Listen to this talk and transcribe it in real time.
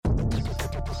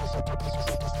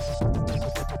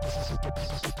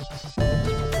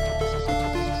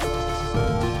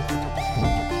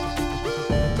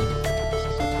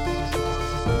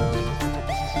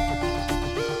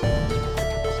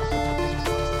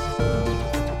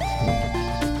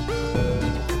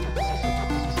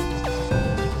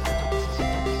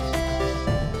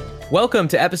Welcome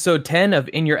to episode 10 of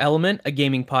In Your Element, a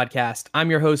gaming podcast. I'm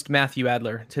your host, Matthew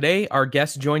Adler. Today, our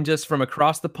guest joins us from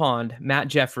across the pond, Matt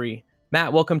Jeffrey.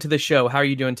 Matt, welcome to the show. How are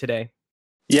you doing today?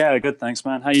 Yeah, good. Thanks,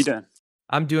 man. How you doing?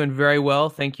 I'm doing very well.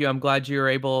 Thank you. I'm glad you were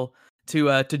able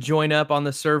to join up on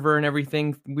the server and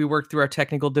everything. We worked through our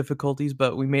technical difficulties,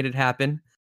 but we made it happen.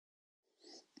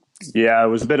 Yeah, it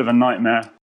was a bit of a nightmare.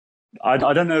 I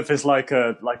don't know if it's like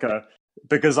a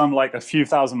because I'm like a few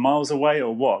thousand miles away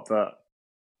or what, but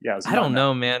yeah, it was a I don't nightmare.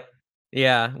 know, man.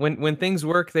 Yeah, when things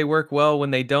work, they work well. When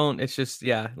they don't, it's just,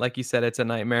 yeah, like you said, it's a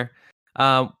nightmare.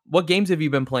 What games have you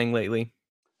been playing lately?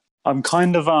 I'm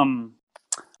kind of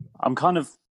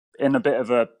in a bit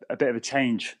of a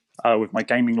change with my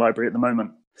gaming library at the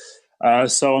moment.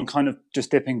 So I'm kind of just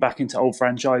dipping back into old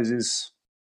franchises.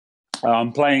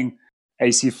 I'm playing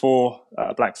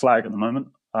AC4 Black Flag at the moment.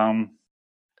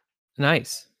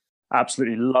 Nice.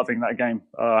 Absolutely loving that game.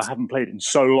 I haven't played it in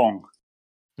so long.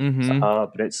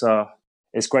 But it's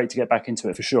great to get back into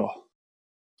it for sure.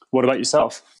 What about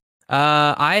yourself?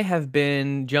 I have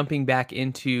been jumping back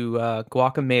into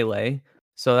Guacamelee.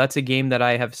 So that's a game that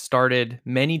I have started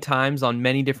many times on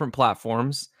many different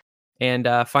platforms, and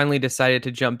finally decided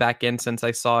to jump back in since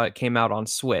I saw it came out on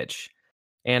Switch.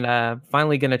 And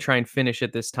finally going to try and finish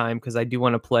it this time because I do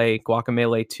want to play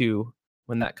Guacamelee 2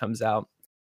 when that comes out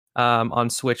on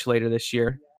Switch later this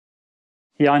year.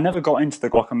 Yeah, I never got into the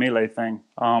Guacamelee thing.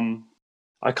 I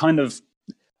don't know.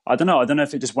 I don't know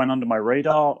if it just went under my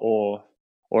radar or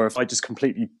if I just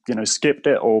completely skipped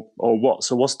it or what.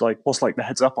 So what's like the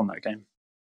heads up on that game?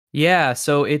 Yeah,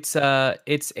 so it's a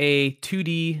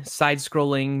 2D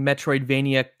side-scrolling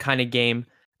Metroidvania kind of game.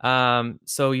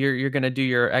 So you're gonna do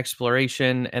your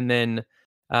exploration, and then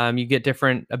you get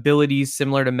different abilities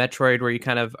similar to Metroid, where you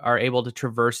kind of are able to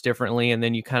traverse differently, and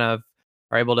then you kind of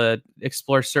are able to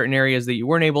explore certain areas that you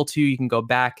weren't able to. You can go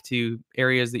back to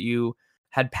areas that you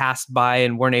had passed by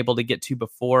and weren't able to get to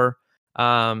before.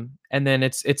 And then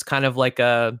it's kind of like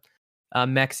a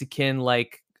Mexican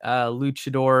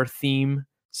luchador theme.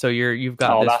 So you've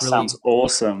got Oh, this that really sounds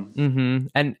awesome.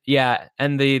 And yeah,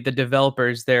 and the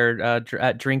developers there at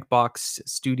Drinkbox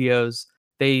Studios,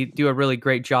 they do a really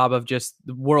great job of just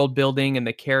the world building, and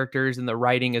the characters and the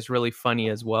writing is really funny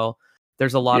as well.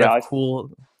 There's a lot of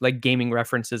cool like gaming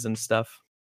references and stuff.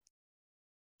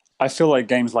 I feel like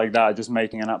games like that are just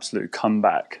making an absolute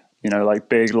comeback. Like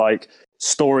big like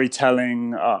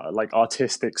storytelling, like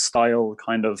artistic style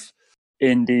kind of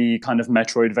indie kind of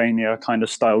Metroidvania kind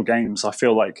of style games. I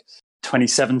feel like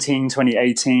 2017,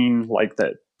 2018, like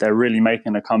that they're really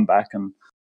making a comeback, and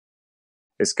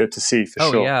it's good to see for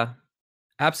sure. Oh yeah,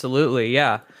 absolutely,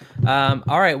 yeah.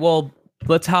 All right, well,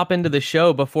 let's hop into the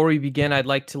show. Before we begin, I'd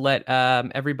like to let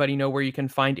everybody know where you can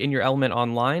find In Your Element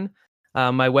online.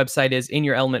 My website is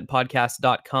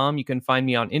inyourelementpodcast.com. You can find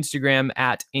me on Instagram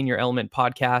at In Your Element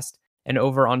Podcast and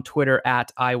over on Twitter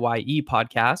at IYE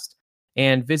Podcast.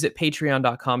 And visit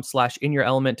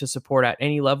patreon.com/inyourelement to support at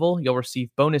any level. You'll receive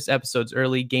bonus episodes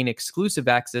early, gain exclusive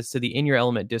access to the In Your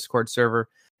Element Discord server,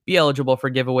 be eligible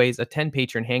for giveaways, attend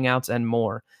patron hangouts, and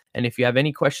more. And if you have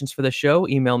any questions for the show,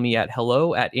 email me at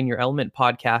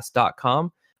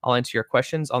hello@inyoureelementpodcast.com. I'll answer your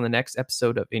questions on the next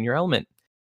episode of In Your Element.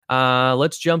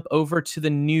 Let's jump over to the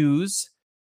news.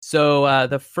 So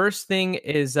the first thing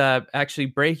is actually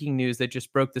breaking news that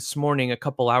just broke this morning a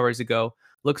couple hours ago.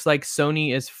 Looks like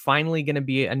Sony is finally going to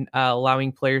be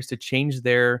allowing players to change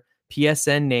their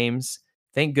PSN names.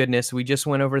 Thank goodness. We just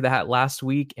went over that last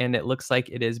week, and it looks like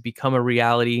it has become a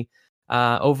reality.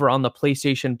 Over on the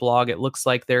PlayStation blog, it looks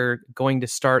like they're going to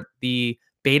start the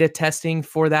beta testing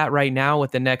for that right now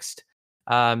with the next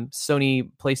Sony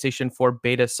PlayStation 4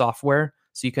 beta software.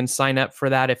 So you can sign up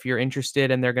for that if you're interested,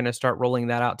 and they're going to start rolling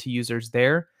that out to users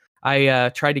there.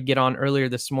 I tried to get on earlier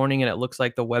this morning, and it looks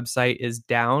like the website is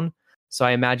down. So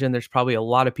I imagine there's probably a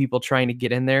lot of people trying to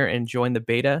get in there and join the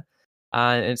beta.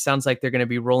 And it sounds like they're going to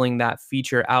be rolling that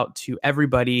feature out to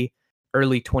everybody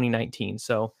early 2019.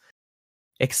 So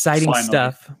exciting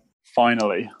stuff.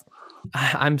 Finally.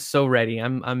 I'm so ready.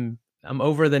 I'm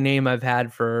over the name I've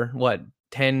had for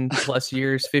 10 plus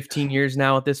years, 15 years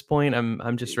now at this point.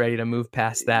 I'm just ready to move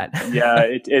past that. Yeah,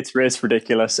 it's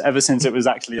ridiculous. Ever since it was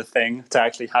actually a thing to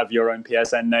actually have your own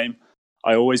PSN name,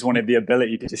 I always wanted the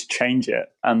ability to just change it.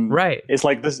 And right. It's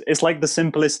like this. It's like the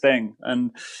simplest thing.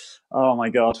 And oh my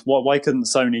god, why couldn't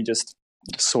Sony just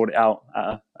sort it out at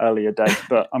an earlier date?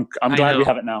 But I'm glad we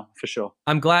have it now for sure.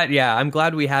 I'm glad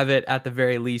we have it at the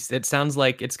very least. It sounds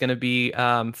like it's going to be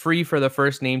free for the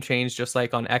first name change, just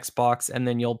like on Xbox, and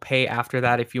then you'll pay after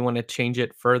that if you want to change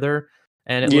it further.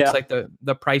 And it looks like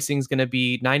the pricing is going to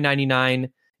be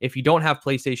 $9.99 if you don't have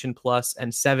PlayStation Plus,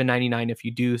 and $7.99 if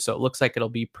you do. So it looks like it'll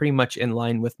be pretty much in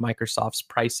line with Microsoft's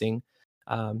pricing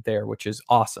there, which is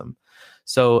awesome.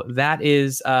 So that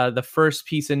is the first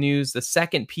piece of news. The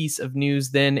second piece of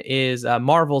news then is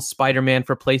Marvel's Spider-Man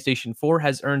for PlayStation 4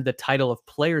 has earned the title of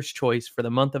Player's Choice for the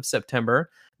month of September.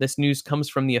 This news comes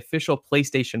from the official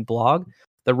PlayStation blog.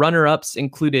 The runner-ups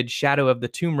included Shadow of the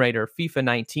Tomb Raider, FIFA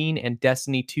 19, and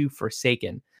Destiny 2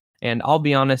 Forsaken. And I'll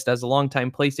be honest, as a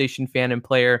longtime PlayStation fan and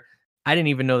player, I didn't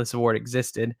even know this award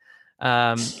existed.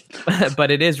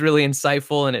 But it is really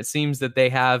insightful, and it seems that they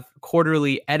have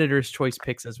quarterly editor's choice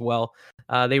picks as well.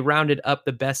 They rounded up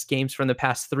the best games from the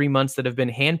past 3 months that have been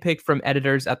handpicked from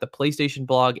editors at the PlayStation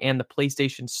blog and the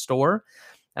PlayStation Store.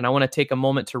 And I want to take a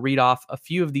moment to read off a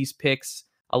few of these picks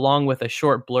along with a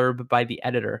short blurb by the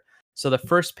editor. So the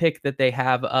first pick that they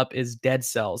have up is Dead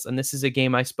Cells, and this is a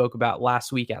game I spoke about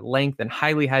last week at length and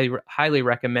highly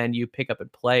recommend you pick up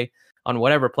and play on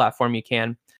whatever platform you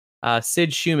can.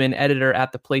 Sid Schumann, editor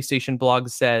at the PlayStation blog,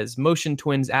 says, Motion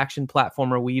Twins action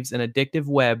platformer weaves an addictive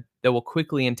web that will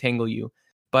quickly entangle you.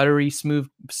 Buttery,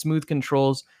 smooth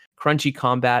controls, crunchy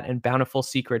combat, and bountiful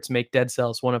secrets make Dead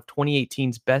Cells one of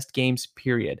 2018's best games,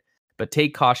 period. But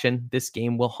take caution, this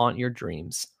game will haunt your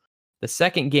dreams. The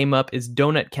second game up is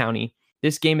Donut County.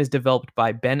 This game is developed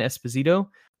by Ben Esposito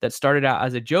that started out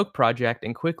as a joke project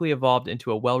and quickly evolved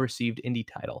into a well-received indie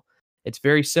title. It's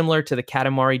very similar to the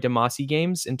Katamari Damacy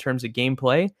games in terms of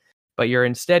gameplay, but you're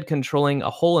instead controlling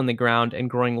a hole in the ground and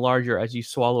growing larger as you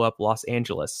swallow up Los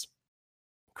Angeles.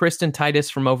 Kristen Titus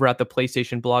from over at the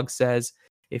PlayStation blog says,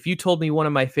 if you told me one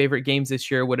of my favorite games this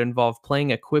year would involve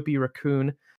playing a quippy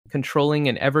raccoon, controlling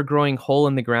an ever-growing hole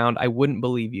in the ground, I wouldn't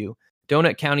believe you.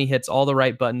 Donut County hits all the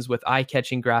right buttons with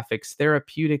eye-catching graphics,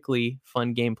 therapeutically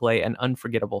fun gameplay, and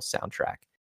unforgettable soundtrack.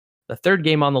 The third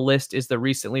game on the list is the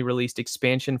recently released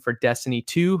expansion for Destiny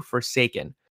 2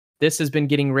 Forsaken. This has been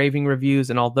getting raving reviews,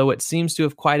 and although it seems to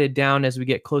have quieted down as we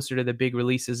get closer to the big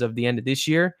releases of the end of this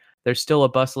year, there's still a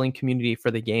bustling community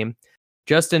for the game.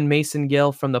 Justin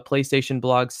Mason-Gill from the PlayStation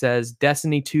blog says,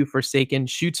 Destiny 2 Forsaken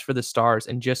shoots for the stars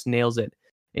and just nails it.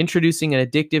 Introducing an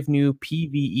addictive new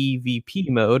PvE/VP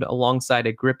mode alongside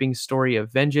a gripping story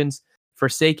of vengeance,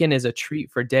 Forsaken is a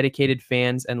treat for dedicated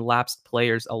fans and lapsed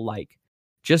players alike.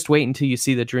 Just wait until you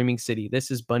see the Dreaming City.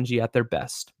 This is Bungie at their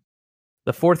best.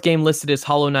 The fourth game listed is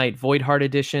Hollow Knight Void Heart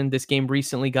Edition. This game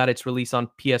recently got its release on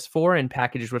PS4 and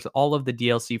packaged with all of the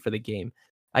DLC for the game.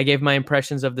 I gave my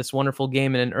impressions of this wonderful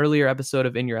game in an earlier episode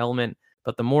of In Your Element,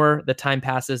 but the more the time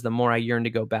passes, the more I yearn to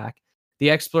go back. The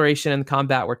exploration and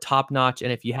combat were top-notch,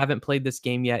 and if you haven't played this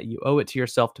game yet, you owe it to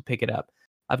yourself to pick it up.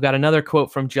 I've got another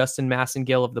quote from Justin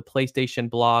Massengill of the PlayStation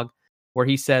blog, where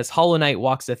he says, Hollow Knight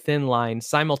walks a thin line,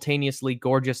 simultaneously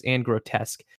gorgeous and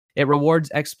grotesque. It rewards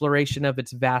exploration of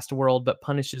its vast world, but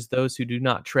punishes those who do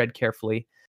not tread carefully.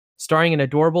 Starring an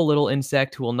adorable little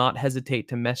insect who will not hesitate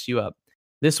to mess you up.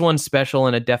 This one's special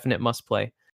and a definite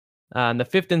must-play. And the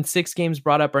fifth and sixth games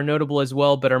brought up are notable as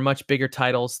well, but are much bigger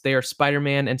titles. They are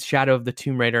Spider-Man and Shadow of the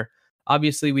Tomb Raider.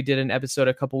 Obviously, we did an episode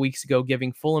a couple weeks ago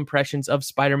giving full impressions of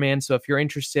Spider-Man, so if you're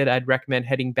interested, I'd recommend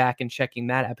heading back and checking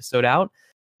that episode out.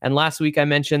 And last week, I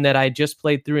mentioned that I just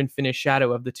played through and finished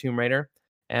Shadow of the Tomb Raider.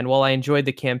 And while I enjoyed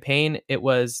the campaign, it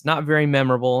was not very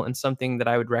memorable and something that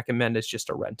I would recommend as just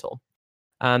a rental.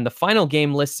 And the final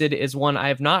game listed is one I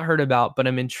have not heard about, but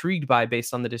I'm intrigued by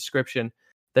based on the description.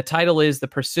 The title is The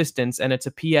Persistence, and it's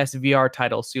a PSVR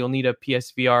title, so you'll need a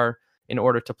PSVR in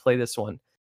order to play this one.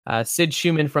 Sid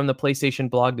Schumann from the PlayStation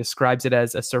blog describes it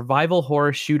as a survival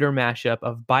horror shooter mashup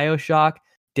of BioShock,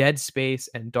 Dead Space,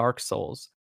 and Dark Souls.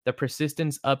 The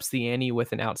Persistence ups the ante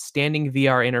with an outstanding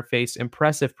VR interface,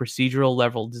 impressive procedural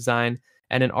level design,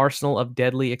 and an arsenal of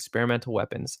deadly experimental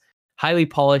weapons. Highly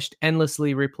polished,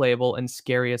 endlessly replayable, and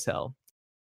scary as hell.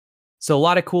 So a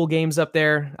lot of cool games up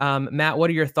there. Matt,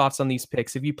 what are your thoughts on these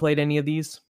picks? Have you played any of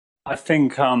these? I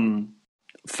think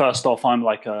first off, I'm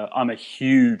a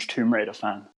huge Tomb Raider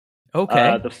fan.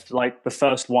 Okay. The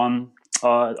first one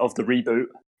of the reboot.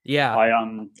 Yeah.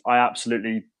 I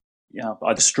absolutely,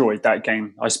 I destroyed that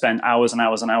game. I spent hours and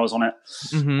hours and hours on it.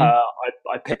 Mm-hmm.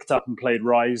 I picked up and played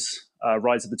Rise of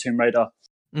the Tomb Raider.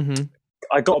 Mm-hmm.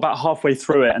 I got about halfway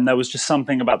through it, and there was just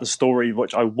something about the story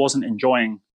which I wasn't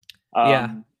enjoying.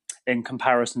 In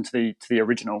comparison to the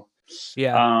original.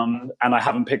 Yeah. And I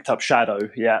haven't picked up Shadow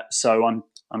yet, so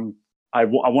I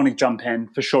want to jump in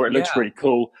for sure. It looks really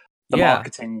cool.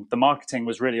 The marketing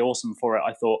was really awesome for it,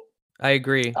 I thought. I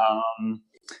agree.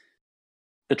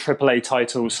 The AAA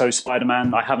title, so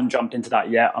Spider-Man, I haven't jumped into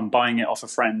that yet. I'm buying it off a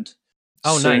friend.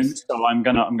 Soon, nice. So I'm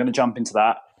gonna jump into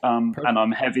that. And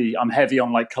I'm heavy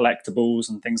on like collectibles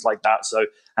and things like that. So,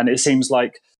 and it seems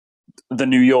like the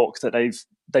New York that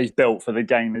they've built for the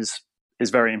game is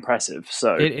very impressive.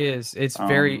 So it is. It's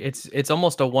very. It's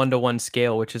almost a 1-to-1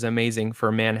 scale, which is amazing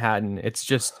for Manhattan. It's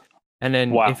just. And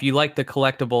then wow. if you like the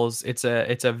collectibles, it's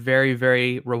a very,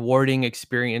 very rewarding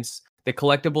experience. The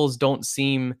collectibles don't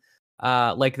seem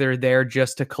like they're there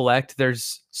just to collect.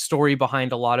 There's story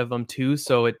behind a lot of them too,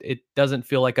 so it doesn't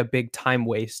feel like a big time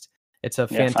waste. It's a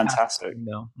fantastic game,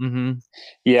 though. Mm-hmm.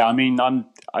 Yeah, I mean,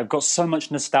 I've got so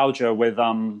much nostalgia with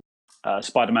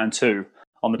Spider-Man 2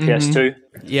 on the PS2.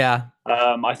 Yeah,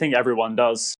 I think everyone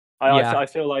does. I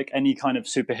feel like any kind of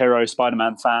superhero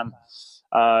Spider-Man fan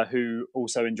who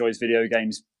also enjoys video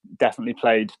games definitely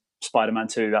played Spider-Man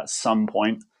 2 at some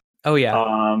point. Oh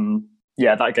yeah.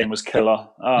 Yeah, that game was killer.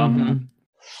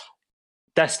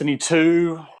 Destiny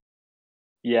 2.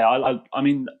 Yeah, I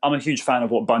mean, I'm a huge fan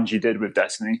of what Bungie did with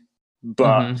Destiny,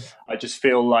 but I just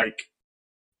feel like,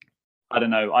 I don't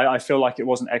know, I feel like it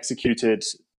wasn't executed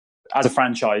as a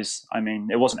franchise. I mean,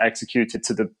 it wasn't executed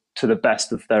to the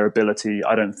best of their ability,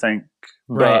 I don't think.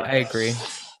 Right, I agree.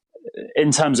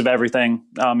 In terms of everything,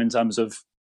 in terms of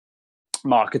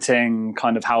marketing,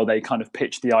 kind of how they kind of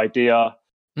pitched the idea,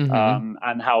 and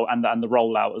the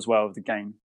rollout as well of the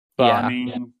game. But yeah,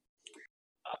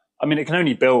 I mean, it can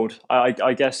only build.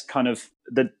 I guess kind of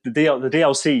the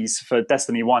DLCs for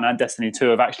Destiny 1 and Destiny 2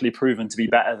 have actually proven to be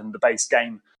better than the base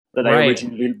game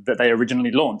that they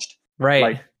originally launched. Right.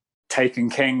 Like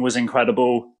Taken King was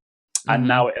incredible, and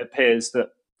now it appears that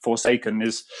Forsaken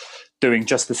is doing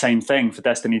just the same thing for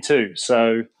Destiny 2.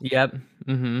 So yep.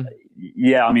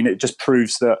 Yeah, I mean, it just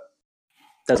proves that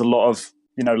there's a lot of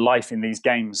life in these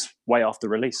games way after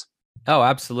release. Oh,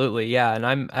 absolutely. Yeah. And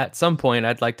I'm at some point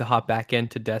I'd like to hop back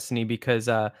into Destiny because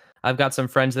I've got some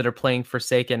friends that are playing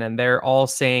Forsaken and they're all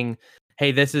saying,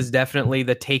 hey, this is definitely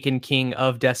the Taken King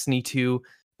of Destiny 2,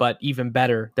 but even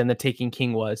better than the Taken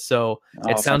King was. So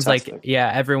it sounds fantastic. like,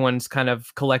 yeah, everyone's kind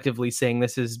of collectively saying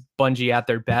this is Bungie at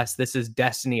their best. This is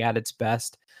Destiny at its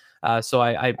best. So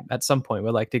I at some point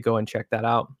would like to go and check that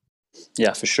out.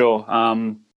 Yeah, for sure.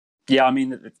 Yeah, I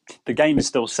mean, the game is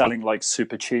still selling like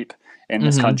super cheap in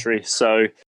this country. So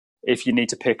if you need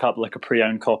to pick up like a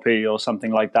pre-owned copy or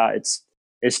something like that,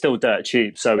 it's still dirt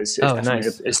cheap. So it's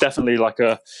definitely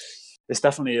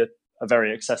a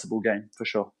very accessible game for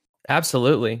sure.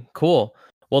 Absolutely. Cool.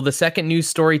 Well, the second news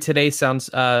story today surrounds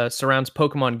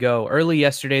Pokemon Go. Early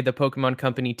yesterday, the Pokemon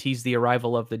Company teased the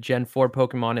arrival of the Gen 4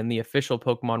 Pokemon in the official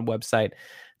Pokemon website.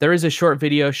 There is a short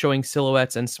video showing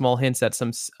silhouettes and small hints at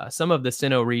some of the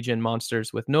Sinnoh region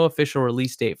monsters with no official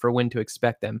release date for when to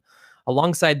expect them.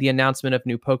 Alongside the announcement of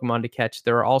new Pokemon to catch,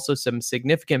 there are also some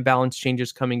significant balance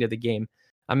changes coming to the game.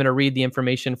 I'm going to read the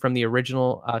information from the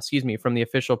from the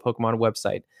official Pokemon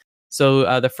website.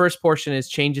 So the first portion is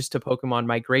changes to Pokemon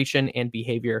migration and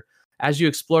behavior. As you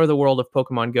explore the world of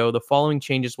Pokemon Go, the following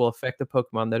changes will affect the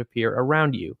Pokemon that appear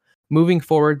around you. Moving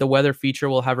forward, the weather feature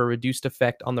will have a reduced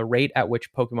effect on the rate at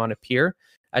which Pokemon appear.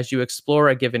 As you explore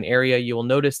a given area, you will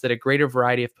notice that a greater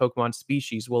variety of Pokemon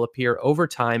species will appear over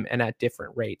time and at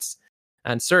different rates.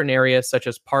 And certain areas, such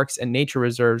as parks and nature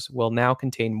reserves, will now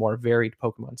contain more varied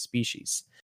Pokemon species.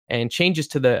 And changes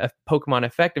to the Pokemon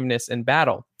effectiveness in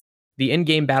battle. The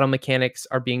in-game battle mechanics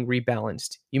are being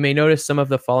rebalanced. You may notice some of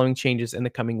the following changes in the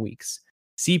coming weeks.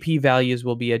 CP values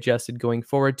will be adjusted going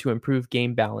forward to improve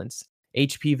game balance.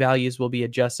 HP values will be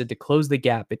adjusted to close the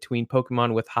gap between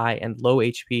Pokemon with high and low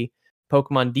HP.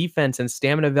 Pokemon defense and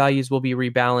stamina values will be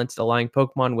rebalanced, allowing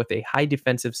Pokemon with a high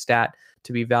defensive stat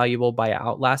to be valuable by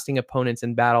outlasting opponents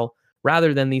in battle,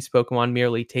 rather than these Pokemon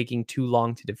merely taking too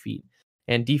long to defeat.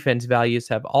 And defense values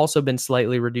have also been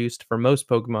slightly reduced for most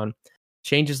Pokemon.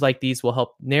 Changes like these will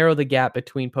help narrow the gap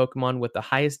between Pokemon with the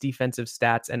highest defensive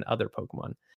stats and other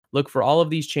Pokemon. Look for all of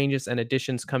these changes and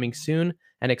additions coming soon,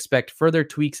 and expect further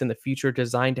tweaks in the future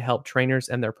designed to help trainers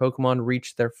and their Pokemon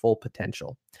reach their full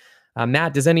potential.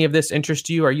 Matt, does any of this interest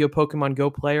you? Are you a Pokemon Go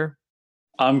player?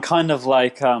 I'm kind of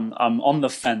like I'm on the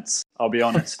fence. I'll be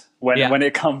honest. When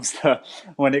it comes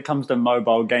to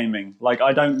mobile gaming, like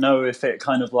I don't know if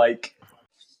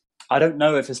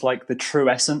it's like the true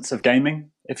essence of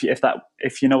gaming. If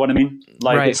you know what I mean.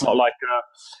 Like right. It's not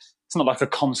like a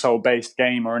console based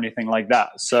game or anything like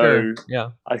that. So sure. Yeah,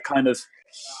 I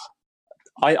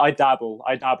dabble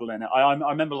in it. I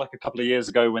remember like a couple of years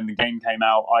ago when the game came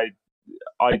out,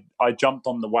 I jumped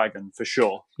on the wagon for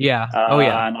sure. Yeah.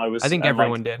 And I think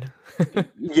everyone did.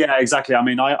 Yeah, exactly. I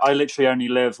mean, I literally only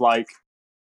live like,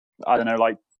 I don't know,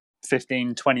 like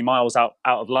 15, 20 miles out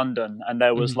of London. And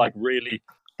there was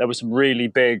there was some really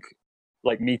big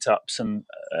like meetups and,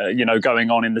 going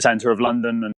on in the center of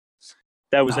London. And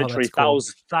there was Oh, literally that's cool.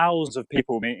 thousands of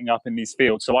people meeting up in these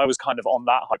fields. So I was kind of on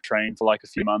that hype train for like a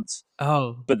few months.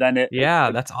 Oh, But then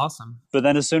yeah, that's awesome. but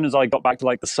then as soon as I got back to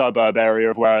like the suburb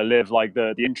area of where I live, like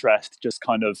the interest just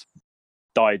kind of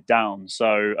died down.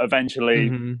 So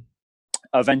Hmm.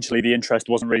 eventually the interest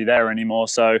wasn't really there anymore.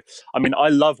 So I mean, I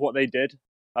love what they did,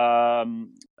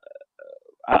 um,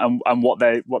 and what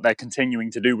they're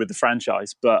continuing to do with the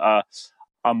franchise. But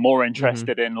I'm more Hmm.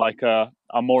 interested in like a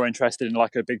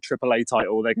big AAA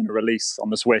title they're going to release on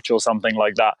the Switch or something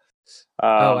like that.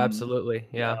 Oh, Um, absolutely.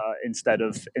 Yeah. instead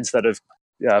of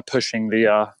pushing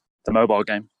the mobile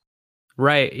game.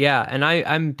 Right. Yeah. And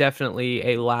I'm definitely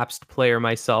a lapsed player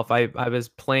myself. I was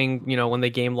playing, when the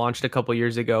game launched a couple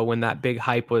years ago when that big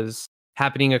hype was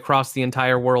happening across the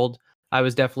entire world. I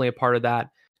was definitely a part of that.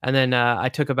 And then I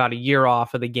took about a year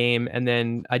off of the game, and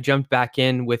then I jumped back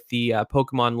in with the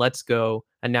Pokemon Let's Go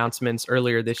announcements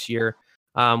earlier this year.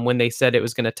 When they said it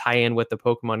was going to tie in with the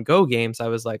Pokemon Go games, I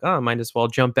was like, oh, I might as well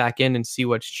jump back in and see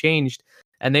what's changed.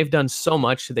 And they've done so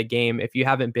much to the game. If you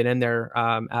haven't been in there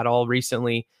at all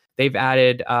recently, they've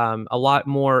added a lot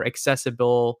more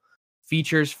accessible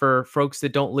features for folks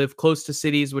that don't live close to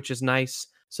cities, which is nice.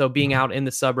 So being out in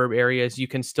the suburb areas, you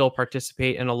can still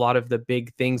participate in a lot of the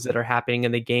big things that are happening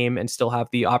in the game and still have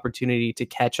the opportunity to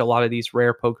catch a lot of these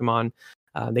rare Pokemon.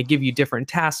 They give you different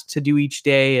tasks to do each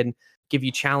day and give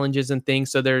you challenges and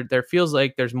things. So there feels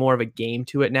like there's more of a game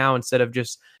to it now instead of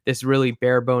just this really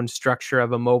bare bones structure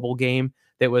of a mobile game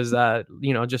that was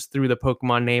just threw the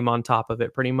Pokemon name on top of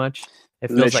it pretty much. It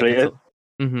feels like Literally, it's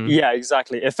mm-hmm. yeah,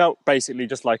 exactly. It felt basically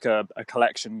just like a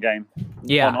collection game.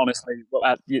 Yeah. Honestly,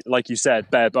 like you said,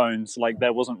 bare bones. Like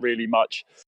there wasn't really much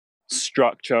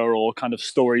structure or kind of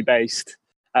story based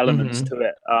elements Mm-hmm. to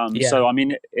it. Yeah. So I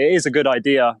mean, it is a good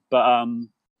idea, but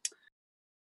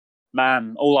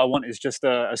man, all I want is just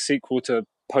a sequel to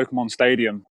Pokemon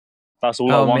Stadium. That's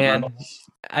all I Oh want, man. man,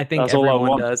 I think That's all I everyone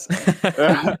want. does.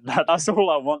 That's all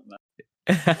I want, man.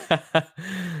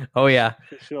 Oh yeah.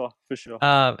 For sure, for sure.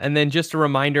 And then just a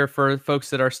reminder for folks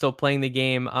that are still playing the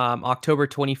game, October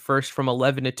 21st from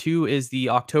 11 to 2 is the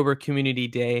October Community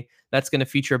Day. That's going to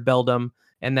feature Beldum,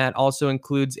 and that also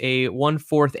includes a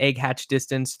 1/4 egg hatch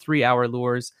distance, 3-hour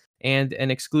lures, and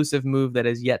an exclusive move that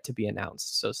is yet to be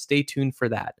announced. So stay tuned for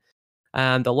that.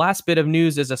 And the last bit of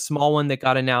news is a small one that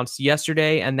got announced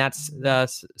yesterday, and that's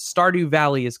Stardew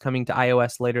Valley is coming to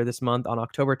iOS later this month on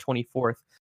October 24th.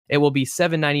 It will be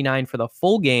 $7.99 for the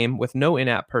full game with no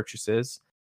in-app purchases,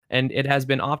 and it has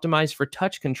been optimized for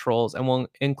touch controls and will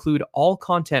include all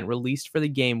content released for the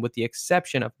game with the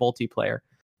exception of multiplayer.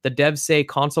 The devs say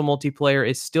console multiplayer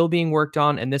is still being worked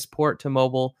on, and this port to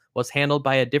mobile was handled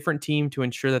by a different team to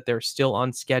ensure that they're still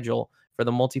on schedule for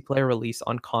the multiplayer release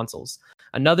on consoles.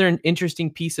 Another interesting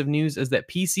piece of news is that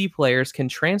PC players can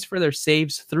transfer their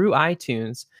saves through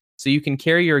iTunes, so you can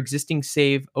carry your existing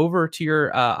save over to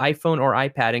your iPhone or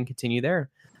iPad and continue there.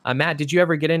 Matt, did you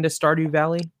ever get into Stardew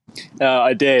Valley?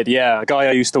 I did, yeah. A guy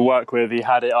I used to work with, he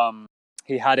had it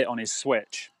on his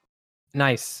Switch,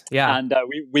 Nice, yeah. and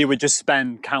we would just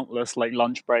spend countless like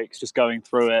lunch breaks just going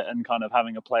through it and kind of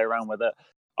having a play around with it.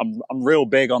 I'm real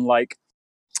big on like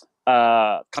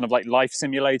kind of like life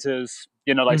simulators,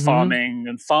 like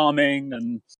Mm-hmm. farming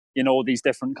and all these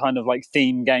different kind of like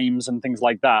theme games and things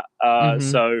like that. Mm-hmm.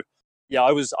 So yeah,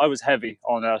 I was heavy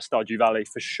on Stardew Valley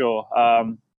for sure.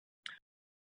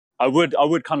 I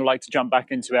would kind of like to jump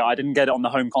back into it. I didn't get it on the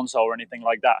home console or anything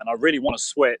like that, and I really want to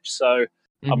switch. So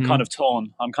I'm Mm-hmm.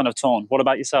 kind of torn. What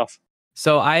about yourself?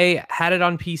 So I had it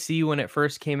on PC when it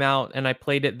first came out, and I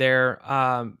played it there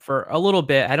for a little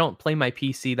bit. I don't play my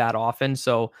PC that often,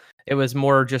 so it was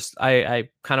more just I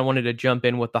kind of wanted to jump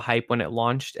in with the hype when it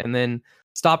launched, and then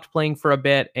stopped playing for a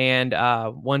bit. And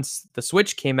once the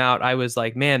Switch came out, I was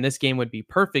like, man, this game would be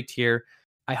perfect here.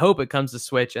 I hope it comes to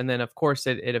Switch, and then of course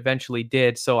it eventually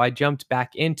did. So I jumped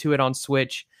back into it on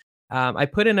Switch. I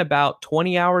put in about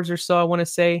 20 hours or so, I want to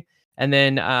say, and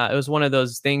then it was one of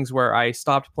those things where I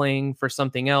stopped playing for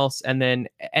something else. And then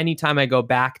anytime I go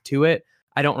back to it,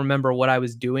 I don't remember what I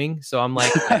was doing. So I'm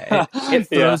like, it Yeah,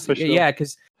 throws, for sure. yeah,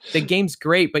 because the game's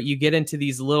great, but you get into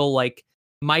these little like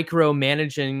micro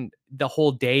managing the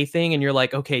whole day thing. And you're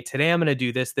like, okay, today I'm going to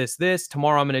do this, this, this.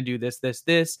 Tomorrow I'm going to do this, this,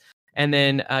 this. And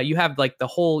then you have like the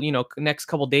whole, next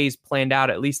couple days planned out.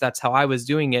 At least that's how I was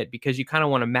doing it because you kind of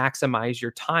want to maximize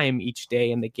your time each day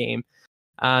in the game.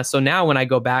 So now when I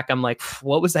go back, I'm like,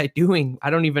 what was I doing? I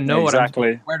don't even know what I'm doing,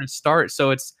 Exactly. where to start.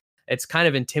 So it's kind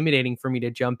of intimidating for me to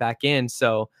jump back in.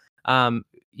 So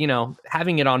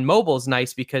having it on mobile is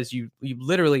nice because you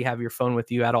literally have your phone with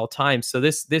you at all times. So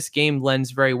this game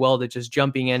lends very well to just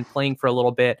jumping in, playing for a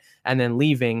little bit, and then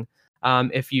leaving.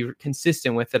 if you're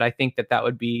consistent with it, I think that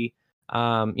would be,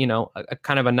 a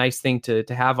kind of a nice thing to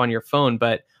have on your phone.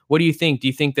 But what do you think? Do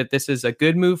you think that this is a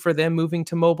good move for them moving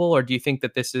to mobile, or do you think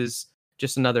that this is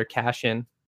just another cash in?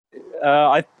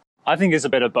 I think it's a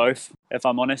bit of both, if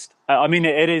I'm honest. I mean,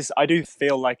 it is. I do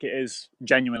feel like it is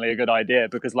genuinely a good idea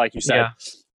because, like you said,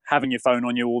 having your phone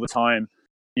on you all the time,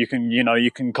 you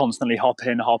can constantly hop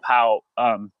in, hop out,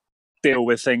 deal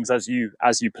with things as you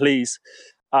please.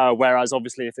 Whereas,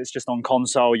 obviously, if it's just on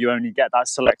console, you only get that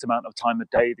select amount of time a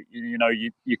day that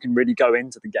you can really go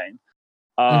into the game.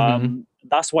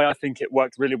 That's why I think it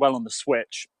worked really well on the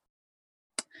Switch.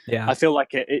 Yeah, I feel like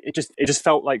it just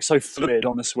felt like so fluid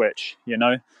on the Switch,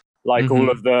 like all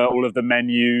of the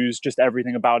menus, just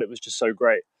everything about it was just so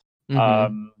great.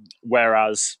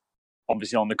 Whereas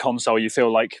obviously on the console, you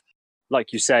feel like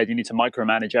you said, you need to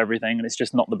micromanage everything, and it's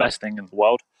just not the best thing in the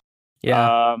world.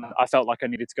 Yeah, I felt like I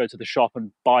needed to go to the shop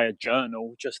and buy a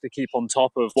journal just to keep on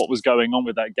top of what was going on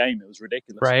with that game. It was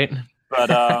ridiculous, right? But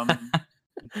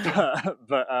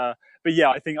but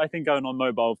yeah, I think going on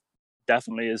mobile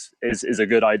definitely is a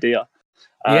good idea.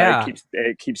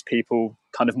 It keeps people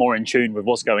kind of more in tune with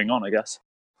what's going on, I guess.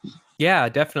 Yeah,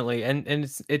 definitely, and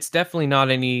it's definitely not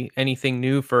anything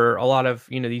new for a lot of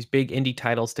these big indie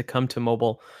titles to come to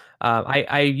mobile.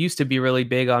 I used to be really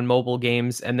big on mobile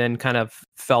games, and then kind of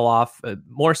fell off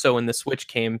more so when the Switch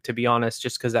came. To be honest,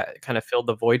 just because that kind of filled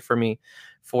the void for me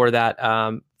for that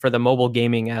for the mobile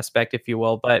gaming aspect, if you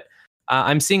will. But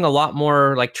I'm seeing a lot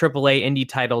more like AAA indie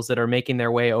titles that are making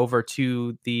their way over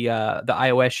to the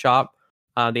iOS shop,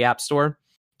 the App Store.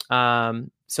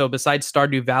 So besides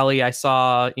Stardew Valley, I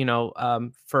saw,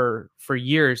 for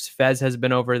years, Fez has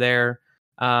been over there.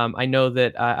 I know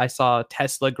that I saw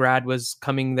Tesla Grad was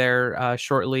coming there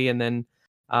shortly, and then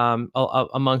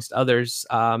amongst others,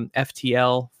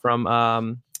 FTL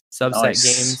from Subset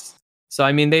Games. So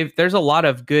I mean, there's a lot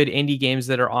of good indie games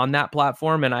that are on that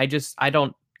platform, and I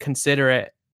don't consider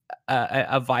it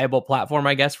a viable platform,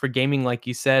 I guess, for gaming. Like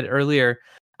you said earlier,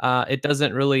 it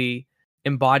doesn't really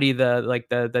embody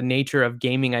the nature of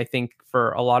gaming. I think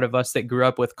for a lot of us that grew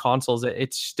up with consoles,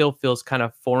 it still feels kind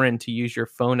of foreign to use your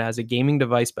phone as a gaming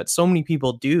device, but so many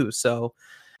people do. So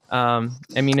I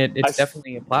mean, it's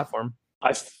definitely a platform.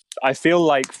 I feel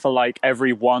like for like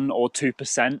every 1 or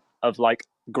 2% of like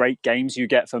great games you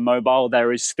get for mobile,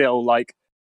 there is still like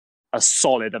a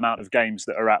solid amount of games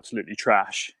that are absolutely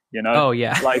trash. Oh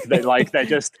yeah. they're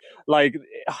just like,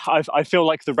 I feel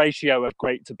like the ratio of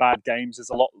great to bad games is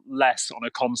a lot less on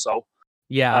a console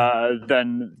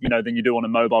than you do on a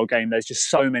mobile game. There's just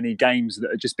so many games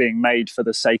that are just being made for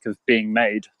the sake of being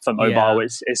made for mobile.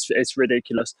 It's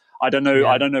ridiculous. I don't know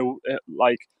who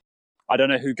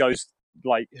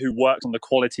works on the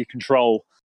quality control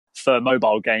for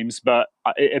mobile games, but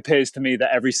it appears to me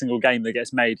that every single game that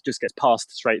gets made just gets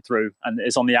passed straight through, and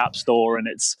it's on the App Store, and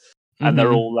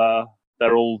they're all 1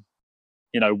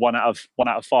 out of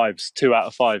 5s, 2 out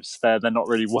of 5s. They're not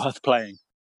really worth playing.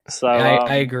 So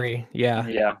I agree.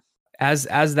 Yeah. As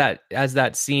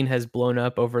that scene has blown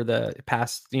up over the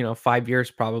past 5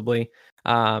 years, probably,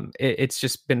 it's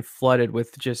just been flooded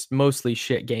with just mostly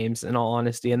shit games, in all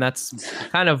honesty. And that's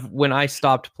kind of when I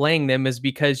stopped playing them, is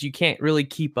because you can't really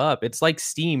keep up. It's like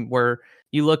Steam, where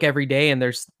you look every day and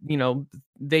there's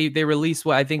they released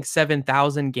what I think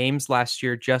 7,000 games last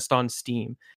year just on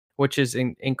Steam, which is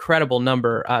an incredible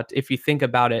number if you think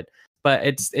about it. But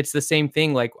it's the same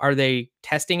thing. Like, are they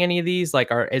testing any of these? Like,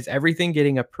 is everything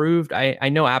getting approved? I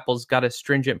know Apple's got a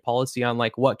stringent policy on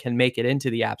like what can make it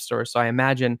into the App Store, so I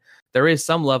imagine there is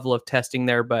some level of testing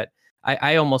there. But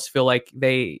I almost feel like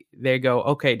they go,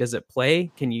 okay, does it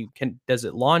play? Does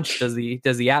it launch? Does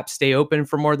the app stay open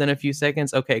for more than a few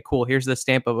seconds? Okay, cool. Here's the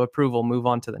stamp of approval. Move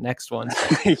on to the next one.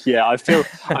 Yeah, I feel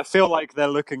like they're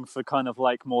looking for kind of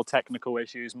like more technical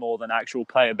issues more than actual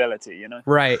playability.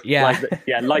 Right? Yeah.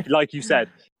 Like you said,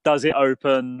 does it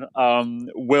open?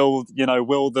 Will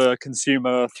the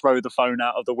consumer throw the phone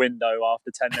out of the window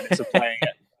after 10 minutes of playing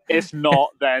it? If not,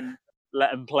 then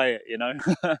let them play it.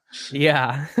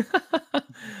 Yeah.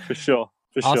 For sure.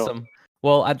 Awesome.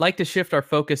 Well, I'd like to shift our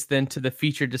focus then to the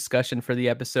feature discussion for the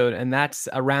episode, and that's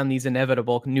around these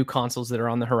inevitable new consoles that are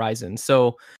on the horizon.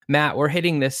 So, Matt, we're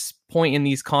hitting this point in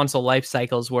these console life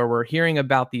cycles where we're hearing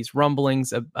about these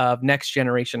rumblings of next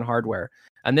generation hardware.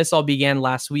 And this all began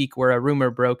last week, where a rumor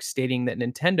broke stating that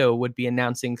Nintendo would be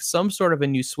announcing some sort of a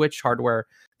new Switch hardware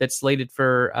that's slated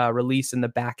for release in the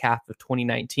back half of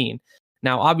 2019.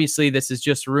 Now, obviously, this is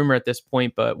just a rumor at this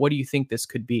point, but what do you think this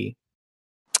could be?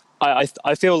 I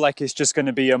feel like it's just going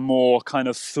to be a more kind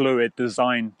of fluid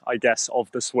design, I guess,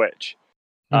 of the Switch.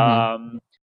 I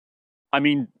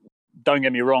mean, don't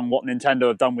get me wrong, what Nintendo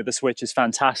have done with the Switch is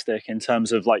fantastic in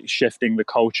terms of like shifting the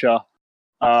culture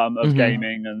of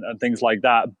gaming and things like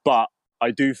that. But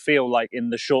I do feel like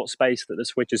in the short space that the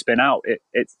Switch has been out,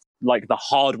 it's like the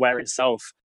hardware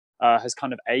itself has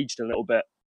kind of aged a little bit,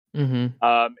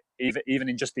 even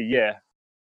in just a year.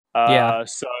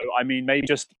 So I mean, maybe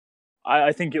just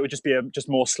I think it would just be a just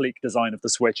more sleek design of the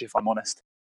Switch, if I'm honest.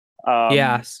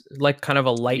 Like kind of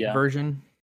a light version.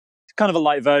 Kind of a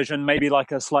light version, maybe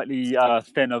like a slightly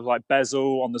thinner like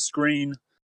bezel on the screen.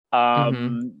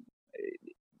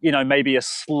 You know, maybe a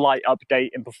slight update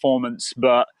in performance,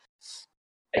 but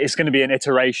it's going to be an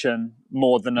iteration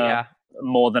more than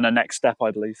a next step,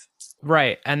 I believe.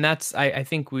 Right, and that's I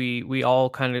think we all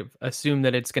kind of assume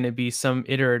that it's going to be some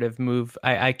iterative move.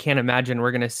 I can't imagine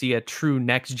we're going to see a true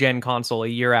next gen console a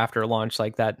year after launch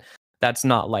like that. That's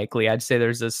not likely. I'd say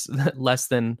there's this less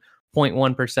than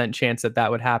 0.1% chance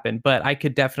that would happen, but I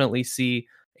could definitely see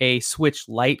a Switch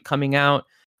Lite coming out,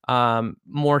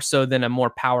 more so than a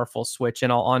more powerful Switch. In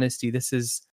all honesty, this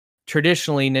is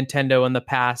traditionally Nintendo in the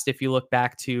past. If you look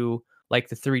back to like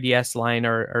the 3DS line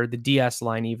or the DS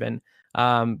line even,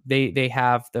 they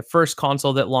have the first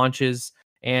console that launches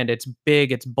and it's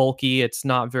big, it's bulky, it's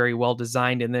not very well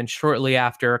designed, and then shortly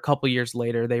after, a couple years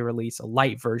later, they release a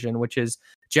light version, which is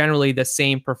generally the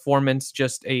same performance,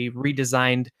 just a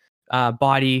redesigned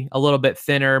body, a little bit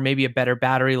thinner, maybe a better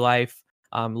battery life,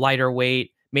 lighter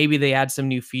weight. Maybe they add some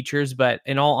new features, but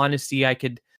in all honesty, I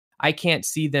can't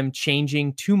see them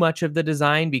changing too much of the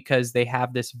design because they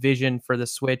have this vision for the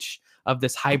Switch of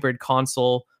this hybrid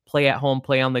console, play at home,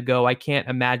 play on the go. I can't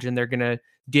imagine they're going to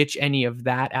ditch any of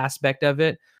that aspect of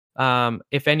it.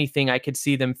 If anything, I could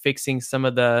see them fixing some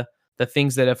of the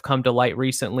things that have come to light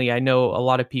recently. I know a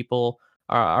lot of people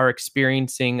are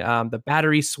experiencing the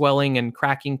battery swelling and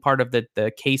cracking part of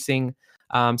the casing,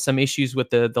 some issues with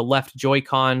the left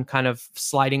Joy-Con kind of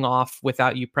sliding off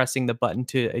without you pressing the button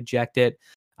to eject it.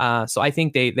 So I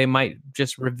think they might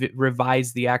just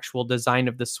revise the actual design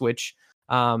of the Switch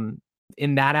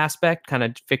in that aspect, kind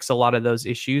of fix a lot of those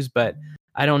issues. But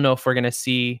I don't know if we're going to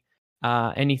see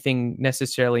anything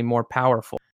necessarily more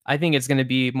powerful. I think it's going to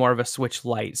be more of a Switch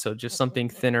Lite, so just something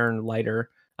thinner and lighter.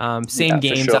 Same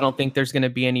games. Sure. I don't think there's going to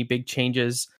be any big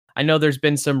changes. I know there's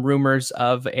been some rumors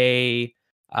of maybe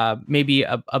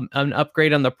an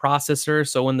upgrade on the processor.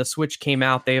 So when the Switch came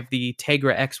out, they have the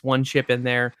Tegra X1 chip in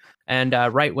there. And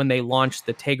right when they launched,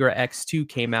 the Tegra X2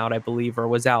 came out, I believe, or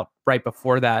was out right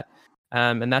before that.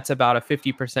 And that's about a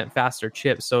 50% faster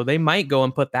chip. So they might go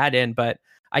and put that in, but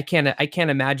I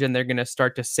can't imagine they're going to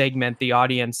start to segment the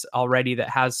audience already that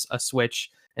has a Switch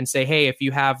and say, hey, if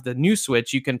you have the new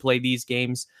Switch, you can play these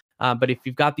games. But if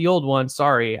you've got the old one,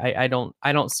 sorry, I don't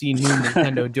see new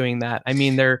Nintendo doing that. I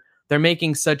mean, they're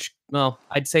making such, well,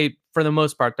 I'd say for the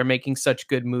most part, they're making such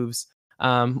good moves,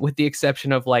 with the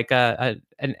exception of like an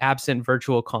absent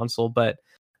Virtual Console, but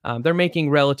they're making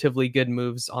relatively good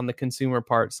moves on the consumer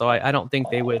part. So I don't think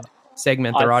they would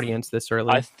segment their audience this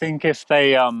early. I think if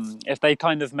they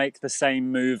kind of make the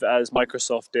same move as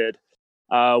Microsoft did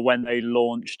when they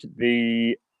launched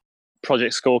the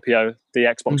Project Scorpio, the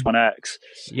Xbox One X,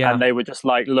 and they were just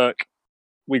like, look,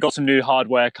 we got some new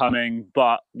hardware coming,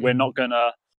 but we're not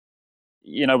gonna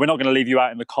leave you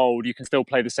out in the cold. You can still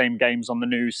play the same games on the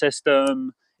new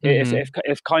system. If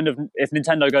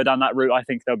Nintendo go down that route, I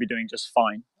think they'll be doing just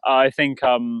fine. I think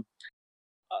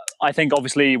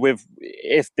obviously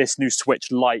if this new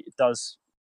Switch Lite does,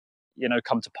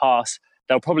 come to pass,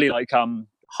 they'll probably like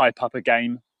hype up a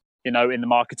game, in the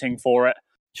marketing for it.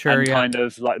 Sure, and kind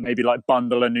of like maybe like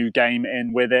bundle a new game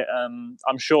in with it.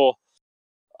 I'm sure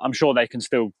they can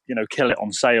still, kill it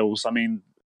on sales. I mean,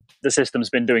 the system's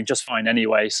been doing just fine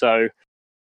anyway. So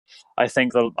I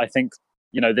think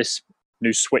this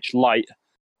new Switch Lite,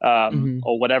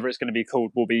 or whatever it's going to be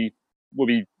called, will be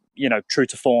true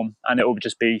to form, and it will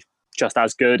just be just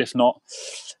as good, if not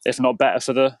better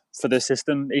for the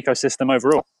ecosystem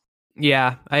overall.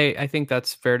 Yeah, I think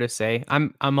that's fair to say.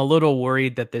 I'm a little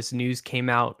worried that this news came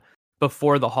out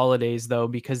before the holidays, though,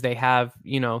 because they have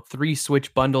 3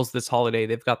 Switch bundles this holiday.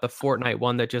 They've got the Fortnite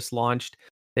one that just launched.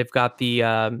 They've got the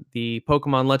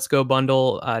Pokemon Let's Go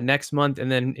bundle next month, and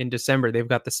then in December they've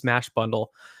got the Smash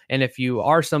bundle. And if you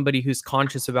are somebody who's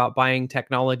conscious about buying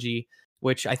technology,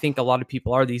 which I think a lot of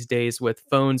people are these days with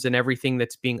phones and everything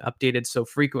that's being updated so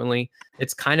frequently,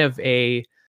 it's kind of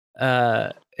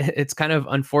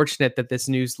unfortunate that this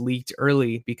news leaked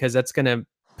early, because that's going to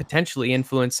potentially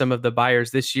influence some of the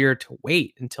buyers this year to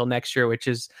wait until next year, which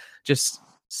is just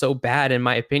so bad in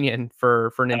my opinion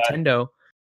for Nintendo.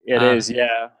 It is,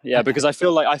 yeah, yeah. Because I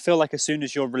feel like as soon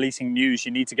as you're releasing news,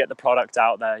 you need to get the product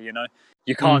out there. You know,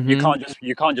 Mm-hmm.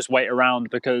 you can't just wait around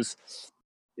because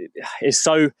it's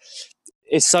so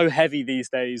it's so heavy these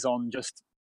days on just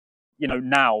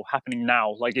now happening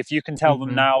now. Like if you can tell them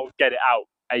Mm-hmm. now, get it out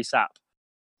ASAP.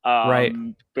 Right.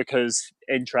 Because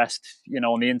interest,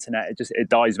 on the internet, it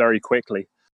dies very quickly.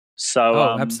 So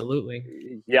Oh,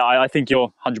 absolutely. yeah, I think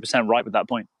you're 100% right with that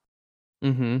point.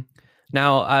 Mm-hmm.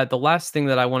 Now, the last thing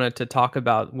that I wanted to talk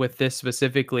about with this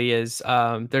specifically is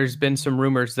there's been some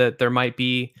rumors that there might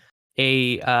be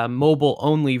a mobile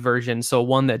only version, so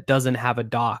one that doesn't have a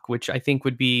dock, which I think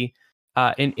would be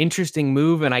an interesting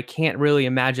move, and I can't really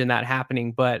imagine that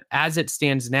happening. But as it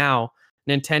stands now,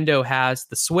 Nintendo has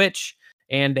the Switch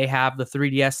and they have the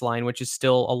 3DS line, which is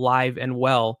still alive and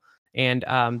well, and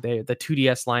the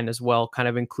 2DS line as well, kind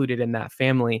of included in that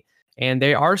family, and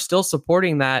they are still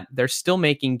supporting that. They're still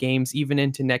making games even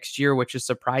into next year, which is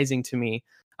surprising to me.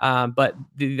 But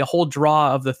the whole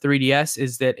draw of the 3DS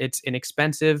is that it's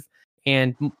inexpensive,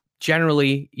 and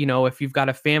generally, if you've got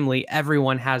a family,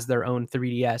 everyone has their own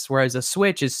 3DS, whereas a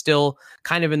Switch is still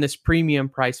kind of in this premium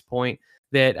price point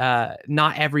that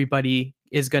not everybody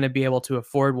is going to be able to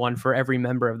afford one for every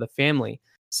member of the family.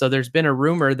 So there's been a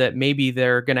rumor that maybe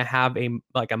they're going to have a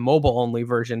mobile only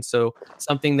version, so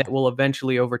something that will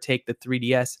eventually overtake the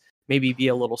 3DS, maybe be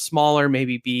a little smaller,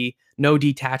 maybe be no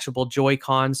detachable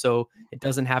Joy-Con, so it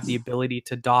doesn't have the ability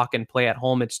to dock and play at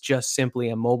home. It's just simply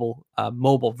a mobile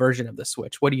version of the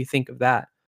Switch. What do you think of that?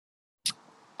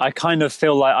 I kind of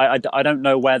feel like I don't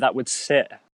know where that would sit,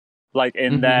 like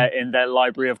Hmm. in their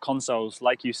library of consoles.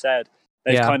 Like you said,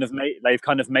 Yeah, they've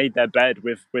kind of made their bed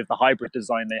with the hybrid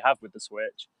design they have with the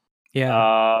Switch. yeah.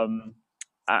 Um,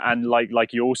 and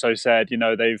like you also said,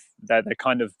 they're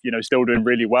kind of still doing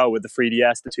really well with the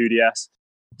 3DS, the 2DS.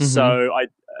 Hmm. So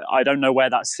I don't know where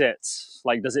that sits.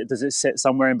 Like, does it sit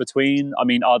somewhere in between? I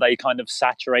mean, are they kind of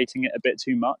saturating it a bit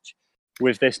too much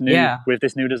Yeah. with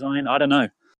this new design? I don't know.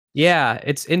 Yeah,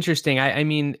 it's interesting. I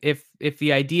mean, if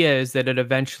the idea is that it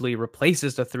eventually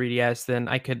replaces the 3DS, then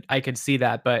I could see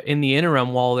that. But in the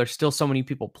interim, while there's still so many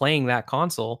people playing that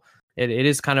console, it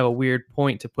is kind of a weird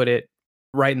point to put it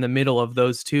right in the middle of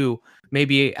those two.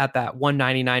 Maybe at that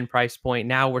 199 price point,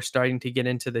 now we're starting to get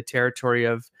into the territory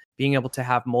of being able to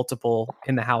have multiple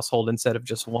in the household instead of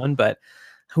just one. But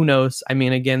who knows? I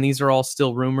mean, again, these are all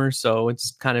still rumors, so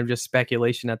it's kind of just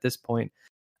speculation at this point.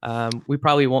 We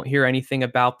probably won't hear anything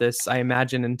about this, I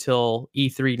imagine, until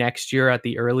E3 next year at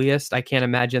the earliest. I can't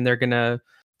imagine they're gonna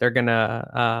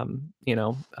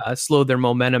slow their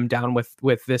momentum down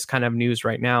with this kind of news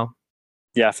right now.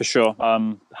 Yeah, for sure.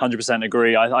 100%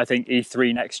 agree. I think